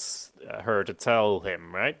wants her to tell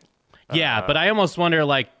him, right? Yeah, but I almost wonder,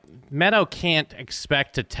 like, Meadow can't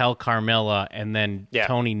expect to tell Carmela and then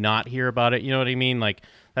Tony not hear about it. You know what I mean? Like,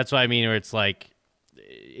 that's what I mean, where it's like,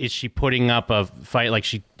 is she putting up a fight like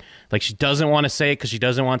she doesn't want to say it because she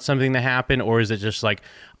doesn't want something to happen, or is it just like,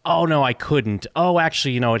 oh no, I couldn't. Oh,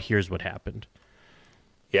 actually, you know what? Here's what happened.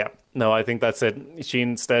 Yeah, no, I think that's it. She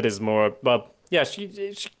instead is more, well, yeah,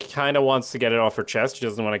 she kind of wants to get it off her chest. She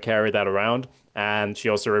doesn't want to carry that around, and she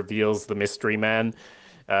also reveals the mystery man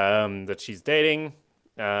that she's dating,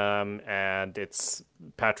 and it's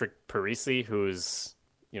Patrick Parisi, who's,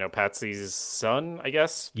 you know, Patsy's son, I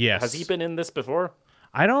guess. Yes. Has he been in this before?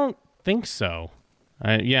 I don't think so.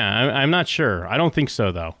 I'm not sure. I don't think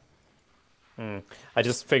so, though. I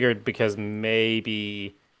just figured because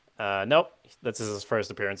maybe... nope, that's his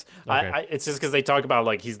first appearance. Okay. It's just because they talk about,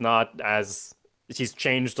 like, he's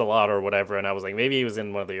changed a lot or whatever, and I was like, maybe he was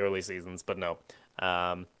in one of the early seasons, but no.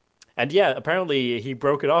 And yeah, apparently he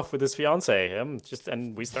broke it off with his fiance.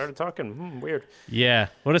 And we started talking. Weird. Yeah,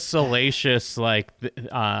 what a salacious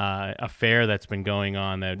affair that's been going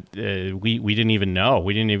on that we didn't even know.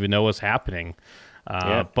 We didn't even know was happening.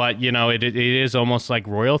 But you know, it is almost like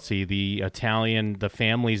royalty. The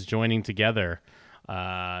families joining together,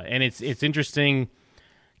 and it's interesting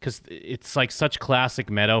because it's like such classic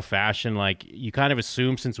Meadow fashion. Like, you kind of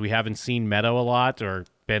assume, since we haven't seen Meadow a lot or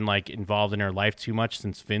been like involved in her life too much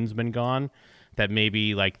since Finn's been gone, that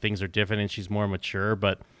maybe like things are different and she's more mature.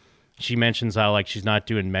 But she mentions how, like, she's not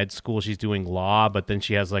doing med school, she's doing law, but then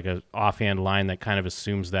she has like a offhand line that kind of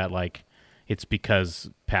assumes that, like, it's because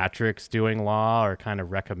Patrick's doing law or kind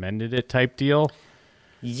of recommended it type deal.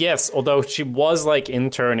 Yes, although she was, like,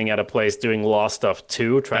 interning at a place doing law stuff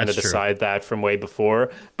too, trying to decide that from way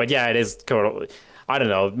before. But yeah, it is totally... I don't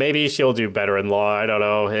know. Maybe she'll do better in law. I don't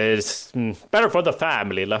know. It's better for the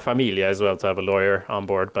family, La Familia, as well, to have a lawyer on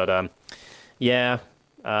board. But yeah.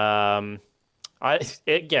 Again,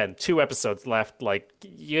 2 episodes left. Like,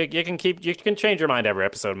 you can change your mind every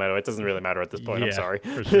episode, Meadow. It doesn't really matter at this point. Yeah, I'm sorry.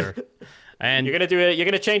 for sure. And you're gonna do it. You're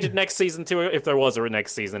gonna change it next season too, if there was a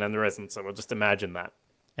next season, and there isn't. So we'll just imagine that.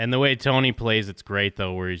 And the way Tony plays, it's great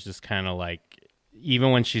though, where he's just kind of like,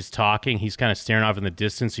 even when she's talking, he's kind of staring off in the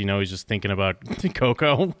distance. You know, he's just thinking about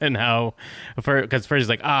Coco and how, because first he's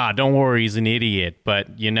like, don't worry, he's an idiot.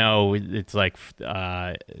 But, you know, it's like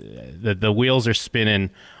the wheels are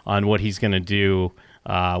spinning on what he's going to do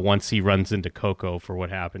once he runs into Coco for what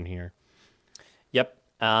happened here. Yep.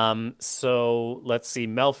 So let's see.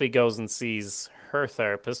 Melfi goes and sees her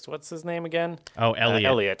therapist. What's his name again? Oh, Elliot.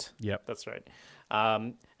 Elliot. Yep. That's right.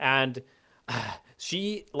 And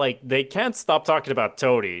she, like, they can't stop talking about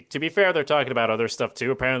Tony. To be fair, they're talking about other stuff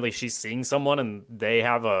too. Apparently she's seeing someone and they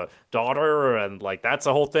have a daughter, and like that's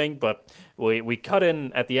a whole thing. But we cut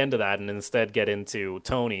in at the end of that and instead get into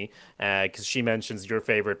Tony, because she mentions your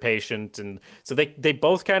favorite patient. And so they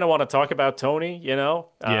both kind of want to talk about Tony,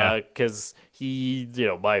 Yeah. because he,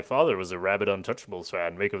 my father was a Rabid Untouchables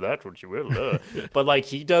fan. Make of that what you will. But like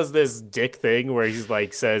he does this dick thing where he's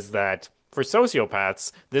like says that for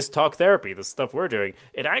sociopaths, this talk therapy, the stuff we're doing,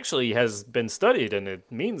 it actually has been studied, and it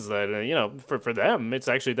means that, for them, it's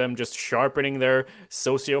actually them just sharpening their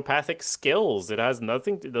sociopathic skills. It has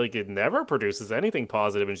nothing to, like, it never produces anything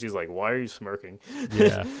positive. And she's like, why are you smirking?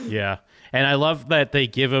 Yeah. And I love that they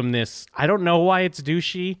give him this, I don't know why it's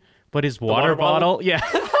douchey, but his water bottle. Yeah.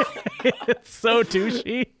 It's so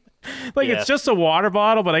douchey. Like, Yeah. it's just a water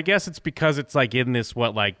bottle, but I guess it's because it's like in this,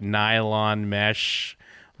 nylon mesh,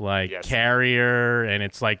 Yes. carrier, and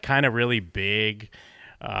it's like kind of really big.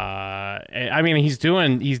 I mean, he's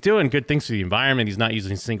doing good things for the environment. He's not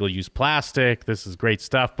using single-use plastic. This is great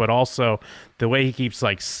stuff, but also the way he keeps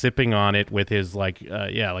like sipping on it with his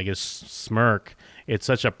his smirk. It's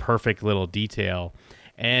such a perfect little detail,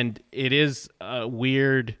 and it is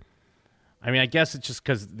weird. I mean, I guess it's just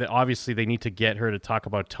because obviously they need to get her to talk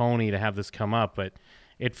about Tony to have this come up, but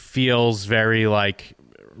it feels very like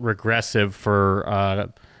regressive for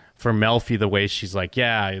Melfi, the way she's like,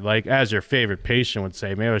 yeah, like as your favorite patient would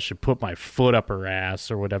say, maybe I should put my foot up her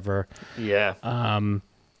ass or whatever. Yeah.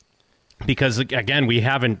 Because again, we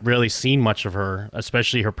haven't really seen much of her,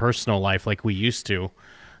 especially her personal life, like we used to.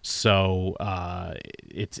 So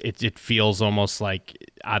it feels almost like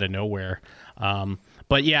out of nowhere.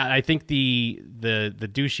 But yeah, I think the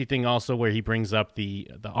douchey thing also, where he brings up the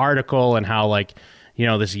article and how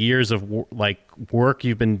this years of work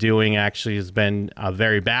you've been doing actually has been a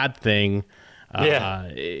very bad thing.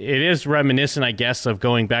 It is reminiscent, I guess, of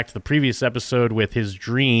going back to the previous episode with his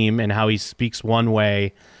dream and how he speaks one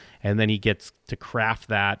way, and then he gets to craft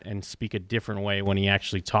that and speak a different way when he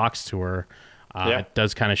actually talks to her. It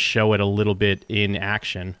does kind of show it a little bit in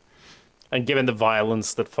action. And given the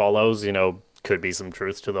violence that follows, could be some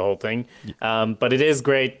truth to the whole thing. But it is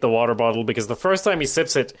great, the water bottle, because the first time he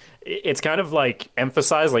sips it, it's kind of like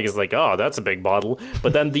emphasized, like it's like, oh, that's a big bottle.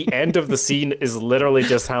 But then the end of the scene is literally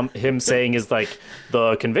just him saying is like,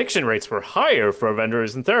 the conviction rates were higher for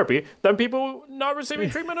vendors in therapy than people not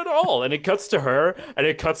receiving treatment at all. And it cuts to her, and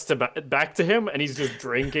it cuts to back to him, and he's just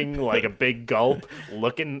drinking like a big gulp,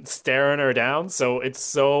 staring her down. So it's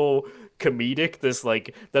so comedic.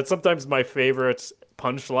 That's sometimes my favorite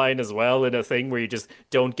punchline as well, in a thing where you just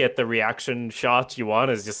don't get the reaction shot you want,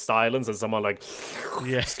 is just silence and someone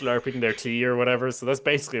slurping their tea or whatever. So that's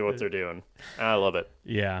basically what they're doing. I love it.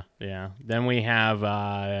 Yeah. Then we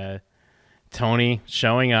have Tony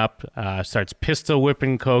showing up, starts pistol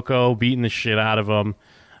whipping Coco, beating the shit out of him,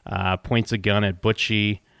 points a gun at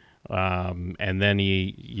Butchie, and then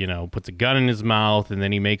he, puts a gun in his mouth, and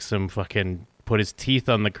then he makes him fucking put his teeth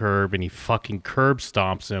on the curb, and he fucking curb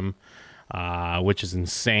stomps him. Which is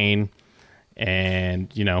insane. And,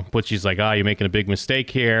 Butchie's like, oh, you're making a big mistake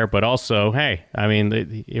here. But also, hey, I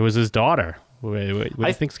mean, it was his daughter. What do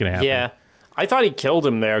you think's going to happen? Yeah. I thought he killed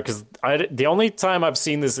him there, because the only time I've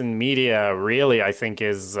seen this in media, really, I think,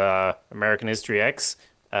 is American History X.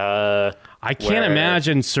 I can't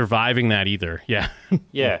imagine surviving that either. Yeah.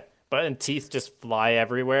 Yeah. But teeth just fly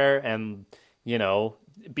everywhere. And,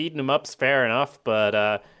 beating him up's fair enough.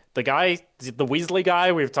 But the Weasley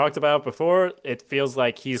guy we've talked about before, it feels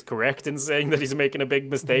like he's correct in saying that he's making a big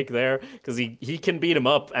mistake there, because he can beat him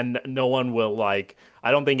up and no one will I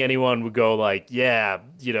don't think anyone would go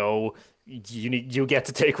you get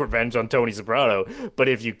to take revenge on Tony Soprano. But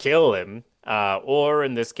if you kill him, or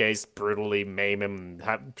in this case, brutally maim him,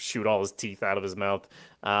 shoot all his teeth out of his mouth,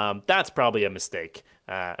 that's probably a mistake.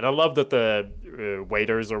 And I love that the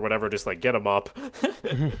waiters or whatever just get him up.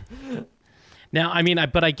 Now, I mean,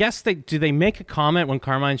 but I guess do they make a comment when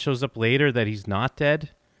Carmine shows up later that he's not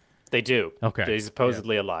dead? They do. Okay. He's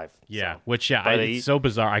supposedly alive. Yeah, so. which, it's so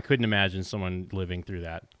bizarre. I couldn't imagine someone living through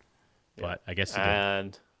that. But I guess he did.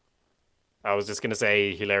 And I was just going to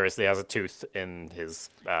say, hilariously, has a tooth in his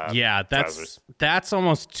trousers. That's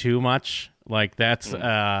almost too much.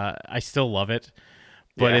 I still love it.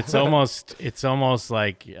 But it's almost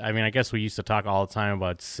like, I mean, I guess we used to talk all the time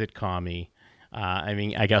about sitcom-y. I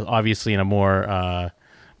mean, I guess obviously in a more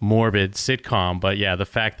morbid sitcom, but yeah, the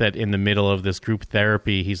fact that in the middle of this group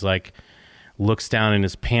therapy, he's looks down in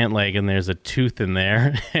his pant leg and there's a tooth in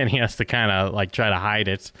there, and he has to kind of try to hide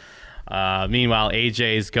it. Meanwhile,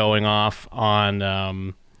 AJ's going off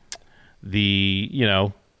on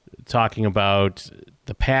talking about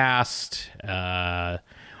the past,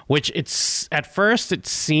 which it's at first it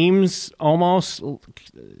seems almost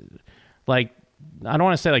like, I don't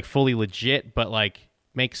want to say like fully legit, but like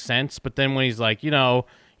makes sense. But then when he's like, you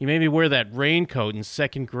made me wear that raincoat in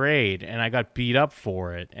second grade and I got beat up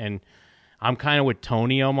for it. And I'm kind of with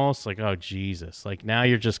Tony almost like, oh, Jesus. Like now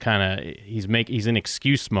you're just kind of, he's in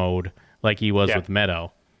excuse mode like he was with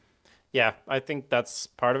Meadow. Yeah, I think that's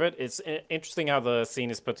part of it. It's interesting how the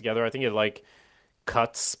scene is put together. I think it like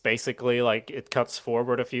cuts basically, like it cuts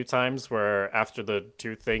forward a few times where after the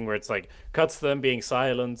two thing where it's like cuts to them being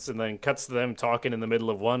silent and then cuts to them talking in the middle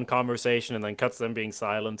of one conversation and then cuts to them being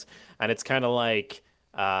silent. And it's kind of like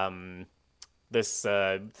this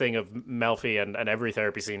thing of Melfi and every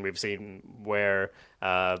therapy scene we've seen where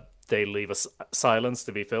they leave a silence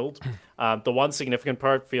to be filled. The one significant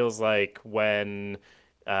part feels like when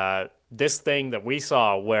this thing that we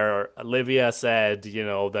saw where Olivia said,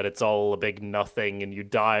 that it's all a big nothing and you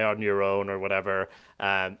die on your own or whatever,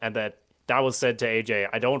 and that was said to AJ.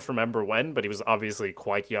 I don't remember when, but he was obviously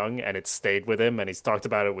quite young and it stayed with him and he's talked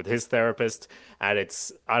about it with his therapist. And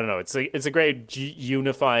it's a great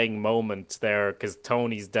unifying moment there because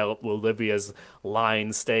Tony's dealt with Olivia's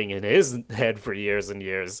line staying in his head for years and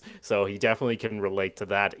years. So he definitely can relate to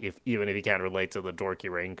that even if he can't relate to the dorky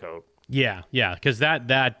raincoat. Yeah, because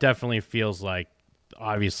that definitely feels like,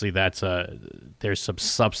 obviously there's some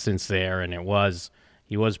substance there, and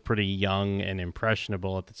he was pretty young and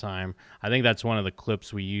impressionable at the time. I think that's one of the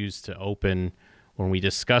clips we used to open when we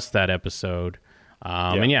discussed that episode.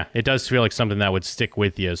 And it does feel like something that would stick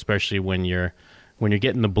with you, especially when you're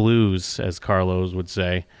getting the blues, as Carlos would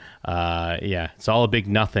say. It's all a big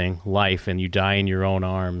nothing life, and you die in your own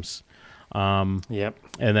arms. Yep.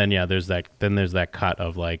 And then there's that cut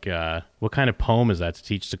of like, what kind of poem is that to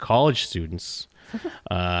teach to college students,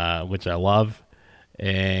 which I love.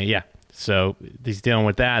 So he's dealing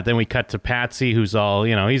with that. Then we cut to Patsy, who's all,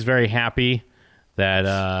 he's very happy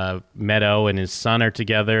that Meadow and his son are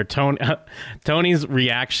together. Tony's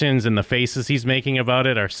reactions and the faces he's making about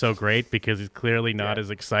it are so great because he's clearly not as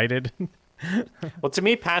excited. Well, to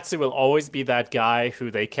me, Patsy will always be that guy who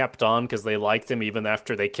they kept on because they liked him even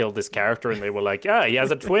after they killed this character and they were like, yeah, he has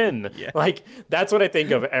a twin. Like, that's what I think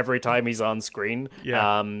of every time he's on screen.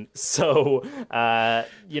 I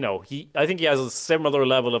think he has a similar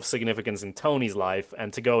level of significance in Tony's life.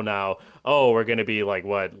 And to go now, we're going to be like,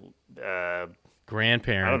 what?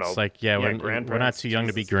 Grandparents. I don't know. We're not too young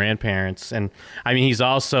to be grandparents. And I mean, he's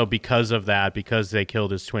also, because of that, because they killed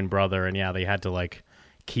his twin brother and they had to like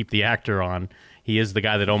keep the actor on. He is the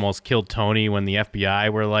guy that almost killed Tony when the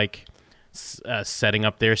FBI were like setting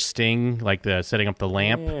up their sting, like setting up the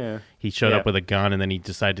lamp. Yeah. He showed up with a gun and then he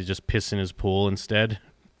decided to just piss in his pool instead.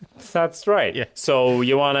 That's right. Yeah. So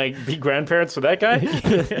you want to be grandparents for that guy?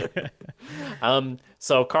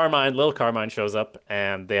 So little Carmine shows up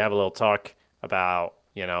and they have a little talk about,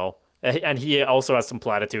 and he also has some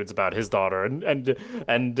platitudes about his daughter, and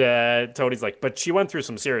Tony's like, but she went through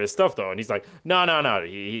some serious stuff though, and he's like, no,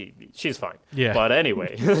 she's fine. Yeah. But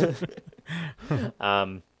anyway,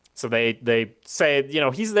 so they say,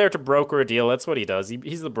 he's there to broker a deal. That's what he does.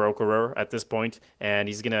 He's the brokerer at this point, and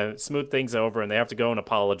he's gonna smooth things over, and they have to go and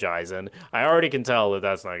apologize. And I already can tell that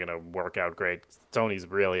that's not gonna work out great. Tony's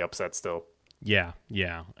really upset still. Yeah.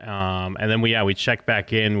 And then we check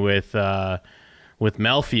back in with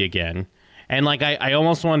Melfi again. And like I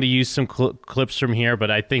almost wanted to use some clips from here,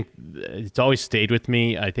 but I think it's always stayed with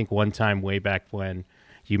me. I think one time way back when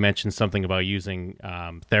you mentioned something about using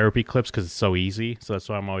therapy clips because it's so easy. So that's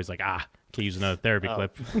why I'm always like, can't use another therapy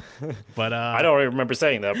clip. But I don't remember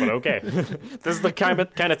saying that, but okay. This is the kind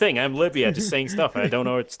of thing. I'm Livia just saying stuff. I don't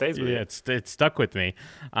know it stays with me. It's stuck with me.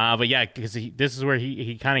 But because this is where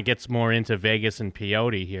he kind of gets more into Vegas and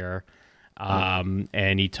peyote here.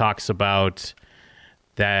 And he talks about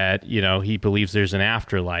that, he believes there's an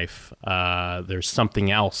afterlife. There's something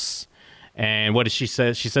else. And what does she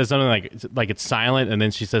say? She says something like it's silent, and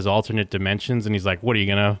then she says alternate dimensions, and he's like, what are you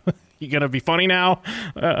gonna be funny now?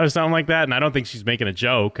 Or something like that. And I don't think she's making a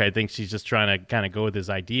joke. I think she's just trying to kind of go with his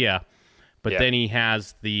idea. But then he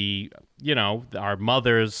has our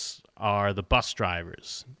mothers are the bus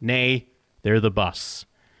drivers. Nay, they're the bus.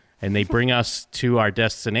 And they bring us to our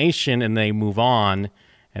destination, and they move on,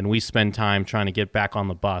 and we spend time trying to get back on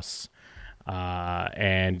the bus.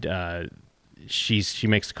 She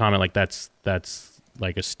makes a comment like that's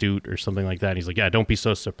like astute or something like that. And he's like, yeah, don't be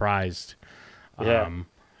so surprised. Yeah.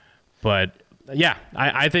 But yeah,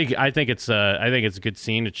 I think it's a good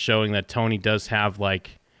scene. It's showing that Tony does have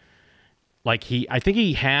like like I think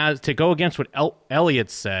he has, to go against what Elliot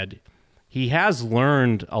said, he has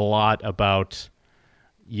learned a lot about,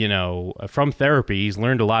 from therapy. He's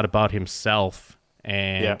learned a lot about himself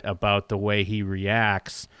and about the way he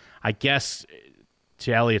reacts. I guess,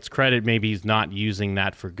 to Elliot's credit, maybe he's not using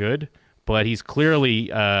that for good, but he's clearly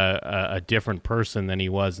a different person than he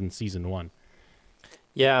was in season 1.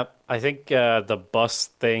 Yeah, I think the bus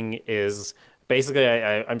thing is basically,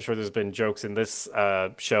 I'm sure there's been jokes in this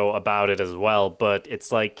show about it as well, but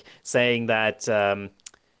it's like saying that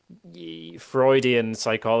Freudian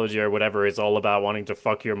psychology or whatever is all about wanting to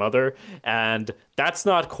fuck your mother, and that's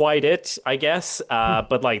not quite it, I guess.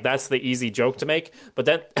 But like that's the easy joke to make. But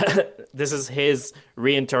then this is his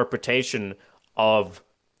reinterpretation of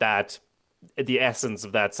that, the essence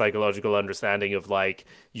of that psychological understanding of like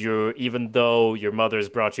even though your mother's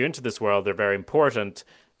brought you into this world, they're very important.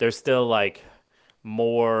 There's still like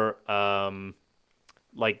more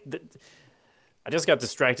I just got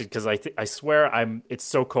distracted because I swear it's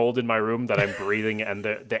so cold in my room that I'm breathing and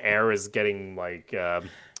the air is getting like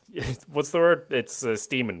what's the word? It's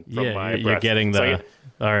steaming from my breath. You're getting all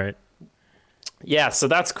right. Yeah, so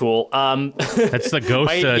that's cool. That's the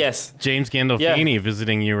ghost yes. James Gandolfini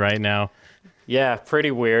visiting you right now. Yeah,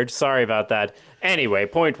 pretty weird. Sorry about that. Anyway,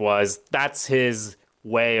 point was, that's his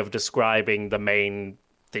way of describing the main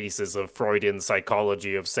thesis of Freudian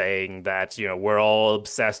psychology, of saying that, we're all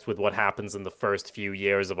obsessed with what happens in the first few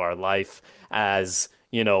years of our life as,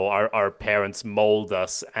 our parents mold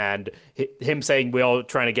us. And him saying we all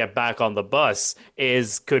trying to get back on the bus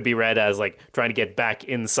could be read as like trying to get back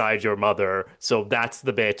inside your mother. So that's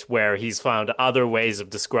the bit where he's found other ways of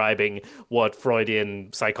describing what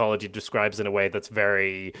Freudian psychology describes in a way that's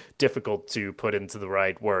very difficult to put into the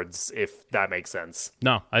right words, if that makes sense.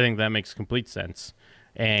 No, I think that makes complete sense.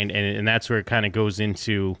 And that's where it kind of goes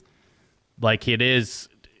into, like, it is,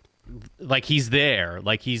 like, he's there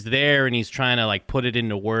and he's trying to, like, put it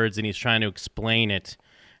into words and he's trying to explain it.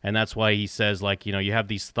 And that's why he says, like, you have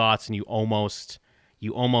these thoughts and you almost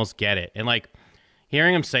get it. And, like,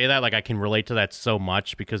 hearing him say that, like, I can relate to that so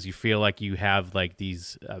much, because you feel like you have, like,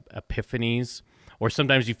 these epiphanies, or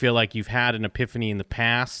sometimes you feel like you've had an epiphany in the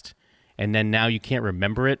past and then now you can't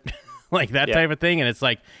remember it. Like that type of thing. And it's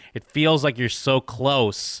like, it feels like you're so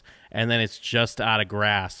close and then it's just out of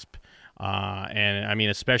grasp. And I mean,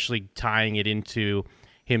 especially tying it into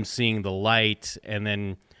him seeing the light, and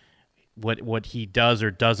then what he does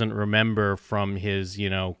or doesn't remember from his,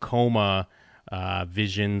 coma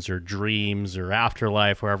visions or dreams or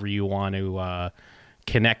afterlife, however you want to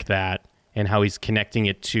connect that, and how he's connecting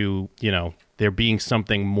it to, there being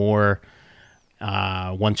something more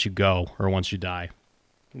once you go or once you die.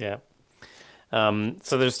 Yeah.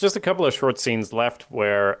 So there's just a couple of short scenes left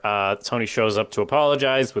where Tony shows up to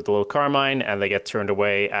apologize with the little Carmine, and they get turned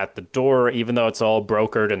away at the door, even though it's all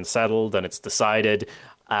brokered and settled and it's decided.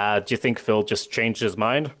 Do you think Phil just changed his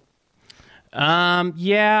mind?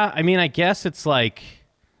 Yeah. I mean, I guess it's like,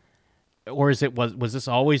 or was this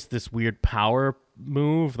always this weird power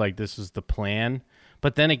move? Like this is the plan?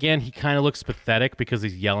 But then again, he kind of looks pathetic because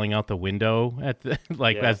he's yelling out the window at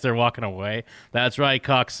as they're walking away. That's right,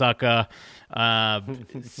 cocksucker.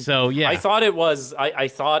 So yeah, I thought it was. I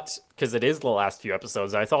thought, because it is the last few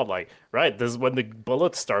episodes, I thought like, right, this is when the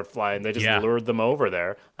bullets start flying. They just lured them over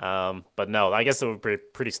there. But no, I guess it would be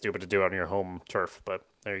pretty stupid to do on your home turf. But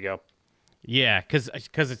there you go. Yeah, because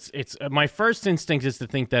it's my first instinct is to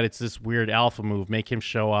think that it's this weird alpha move, make him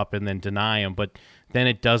show up and then deny him, but then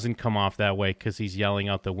it doesn't come off that way because he's yelling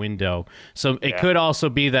out the window. So it could also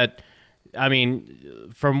be that, I mean,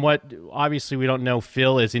 from what, obviously we don't know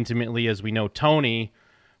Phil as intimately as we know Tony,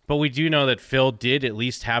 but we do know that Phil did at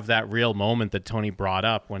least have that real moment that Tony brought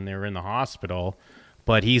up when they were in the hospital,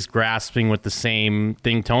 but he's grasping with the same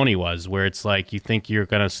thing Tony was, where it's like you think you're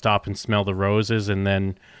going to stop and smell the roses and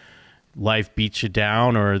then life beats you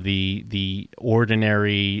down, or the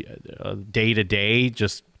ordinary day-to-day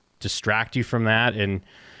just distract you from that, and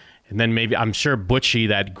then maybe, I'm sure Butchie,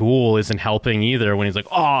 that ghoul, isn't helping either when he's like,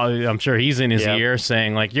 oh, I'm sure he's in his ear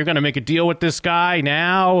saying like, you're gonna make a deal with this guy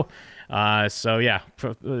now. So yeah,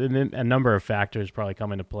 a number of factors probably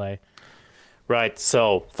come into play. Right,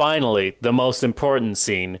 so finally, the most important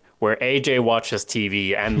scene where AJ watches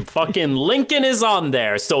TV and fucking Lincoln is on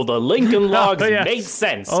there, so the Lincoln logs made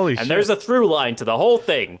sense. Holy and shit. There's a through line to the whole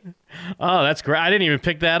thing. Oh, that's great. I didn't even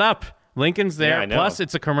pick that up. Lincoln's there. Yeah, I know. Plus,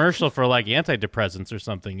 it's a commercial for like antidepressants or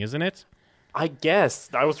something, isn't it? I guess.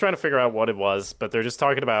 I was trying to figure out what it was, but they're just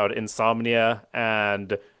talking about insomnia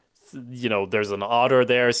and there's an author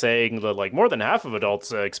there saying that like more than half of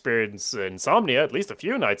adults experience insomnia at least a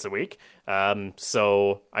few nights a week.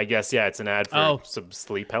 So I guess, yeah, it's an ad for some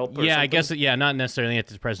sleep help or Yeah, something. I guess, not necessarily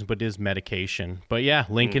antidepressant, but it is medication. But yeah,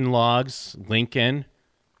 Lincoln Logs, Lincoln,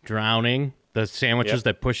 drowning, the sandwiches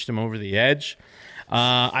that pushed him over the edge.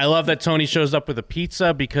 I love that Tony shows up with a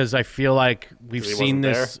pizza because I feel like we've seen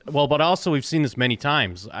this. There. Well, but also we've seen this many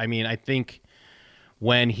times. I mean, I think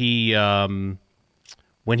when he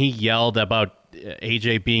yelled about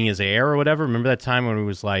AJ being his heir or whatever, remember that time when he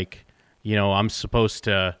was like, I'm supposed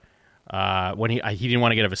to, when he didn't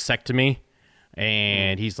want to get a vasectomy,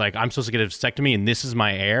 and he's like, I'm supposed to get a vasectomy, and this is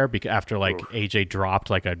my heir, after like AJ dropped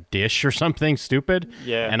like a dish or something stupid.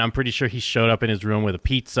 Yeah. And I'm pretty sure he showed up in his room with a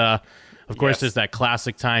pizza. Of course, there's that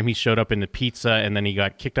classic time he showed up in the pizza, and then he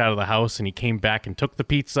got kicked out of the house, and he came back and took the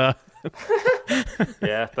pizza.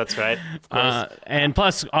 Yeah, that's right. Of course. And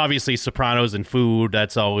plus, obviously, Sopranos and food,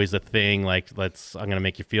 that's always a thing. Like, I'm going to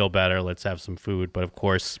make you feel better. Let's have some food. But of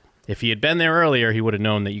course, if he had been there earlier, he would have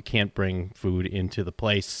known that you can't bring food into the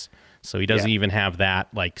place. So he doesn't even have that,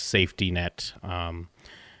 like, safety net.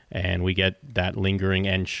 And we get that lingering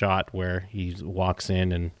end shot where he walks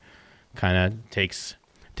in and kind of takes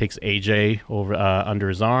AJ over under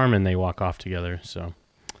his arm, and they walk off together. So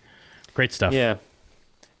great stuff. Yeah.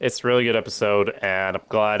 It's a really good episode, and I'm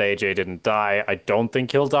glad AJ didn't die. I don't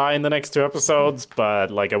think he'll die in the next 2 episodes, but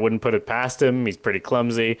like I wouldn't put it past him. He's pretty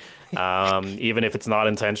clumsy, even if it's not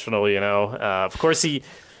intentional, Of course,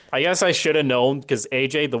 I guess I should have known, because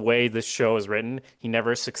AJ, the way this show is written, he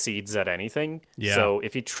never succeeds at anything. Yeah. So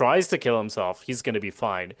if he tries to kill himself, he's going to be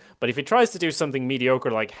fine. But if he tries to do something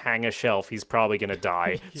mediocre like hang a shelf, he's probably going to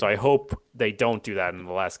die. So I hope they don't do that in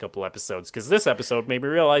the last couple episodes, because this episode made me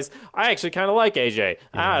realize I actually kind of like AJ.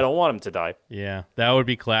 I don't want him to die. Yeah, that would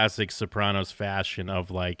be classic Sopranos fashion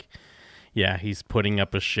of like, yeah, he's putting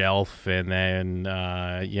up a shelf and then,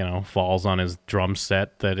 falls on his drum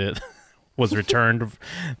set that it was returned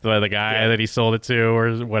by the guy that he sold it to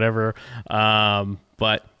or whatever.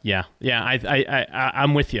 But yeah,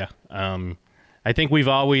 I'm with you. I think we've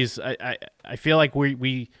always, I feel like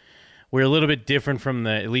we're a little bit different from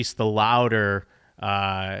at least the louder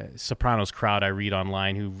Sopranos crowd I read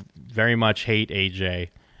online who very much hate AJ,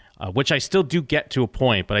 which I still do get to a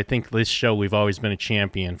point, but I think this show we've always been a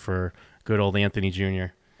champion for good old Anthony Jr.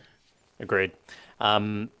 Agreed.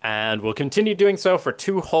 And we'll continue doing so for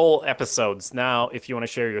 2 whole episodes. Now, if you want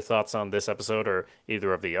to share your thoughts on this episode or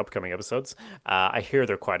either of the upcoming episodes, I hear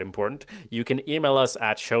they're quite important. You can email us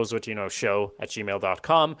at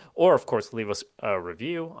showswhatyouknowshow@gmail.com, or, of course, leave us a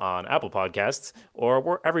review on Apple Podcasts or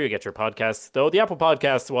wherever you get your podcasts, though the Apple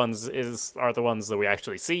Podcast ones are the ones that we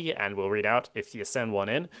actually see and we'll read out if you send one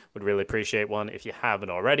in. Would really appreciate one if you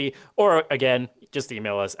haven't already. Or, again, just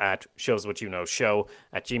email us at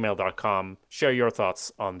showswhatyouknowshow@gmail.com. Share your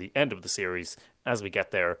thoughts on the end of the series as we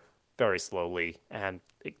get there very slowly. And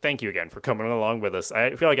thank you again for coming along with us.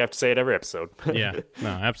 I feel like I have to say it every episode. Yeah, no,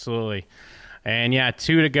 absolutely. And yeah,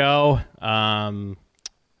 2 to go.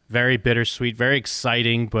 Very bittersweet, very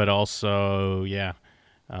exciting, but also,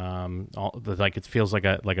 like it feels like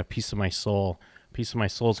a piece of my soul. A piece of my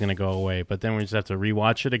soul is going to go away, but then we just have to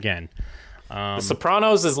rewatch it again. The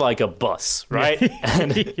Sopranos is like a bus, right?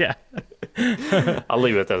 Yeah. I'll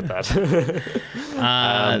leave it at that.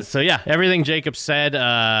 So yeah, everything Jacob said.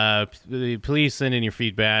 Please send in your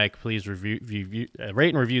feedback. Please rate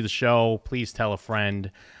and review the show. Please tell a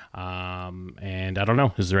friend. And I don't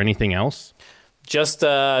know. Is there anything else? Just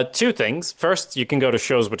 2 things. First, you can go to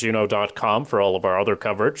showswhatyouknow.com for all of our other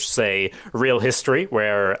coverage, say Real History,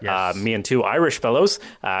 where me and 2 Irish fellows,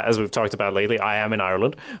 as we've talked about lately, I am in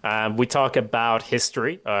Ireland, we talk about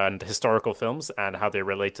history and historical films and how they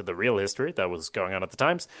relate to the real history that was going on at the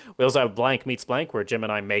times. We also have Blank Meets Blank, where Jim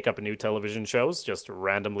and I make up new television shows, just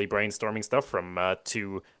randomly brainstorming stuff from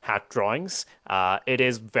 2 hat drawings. It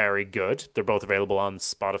is very good. They're both available on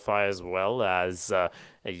Spotify as well as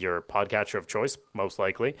your podcatcher of choice, most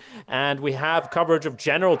likely. And we have coverage of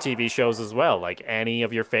general TV shows as well, like any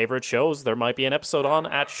of your favorite shows. There might be an episode on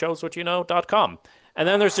at showswhatyouknow.com. And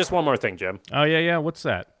then there's just one more thing, Jim. Oh, yeah. What's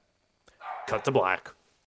that? Cut to black.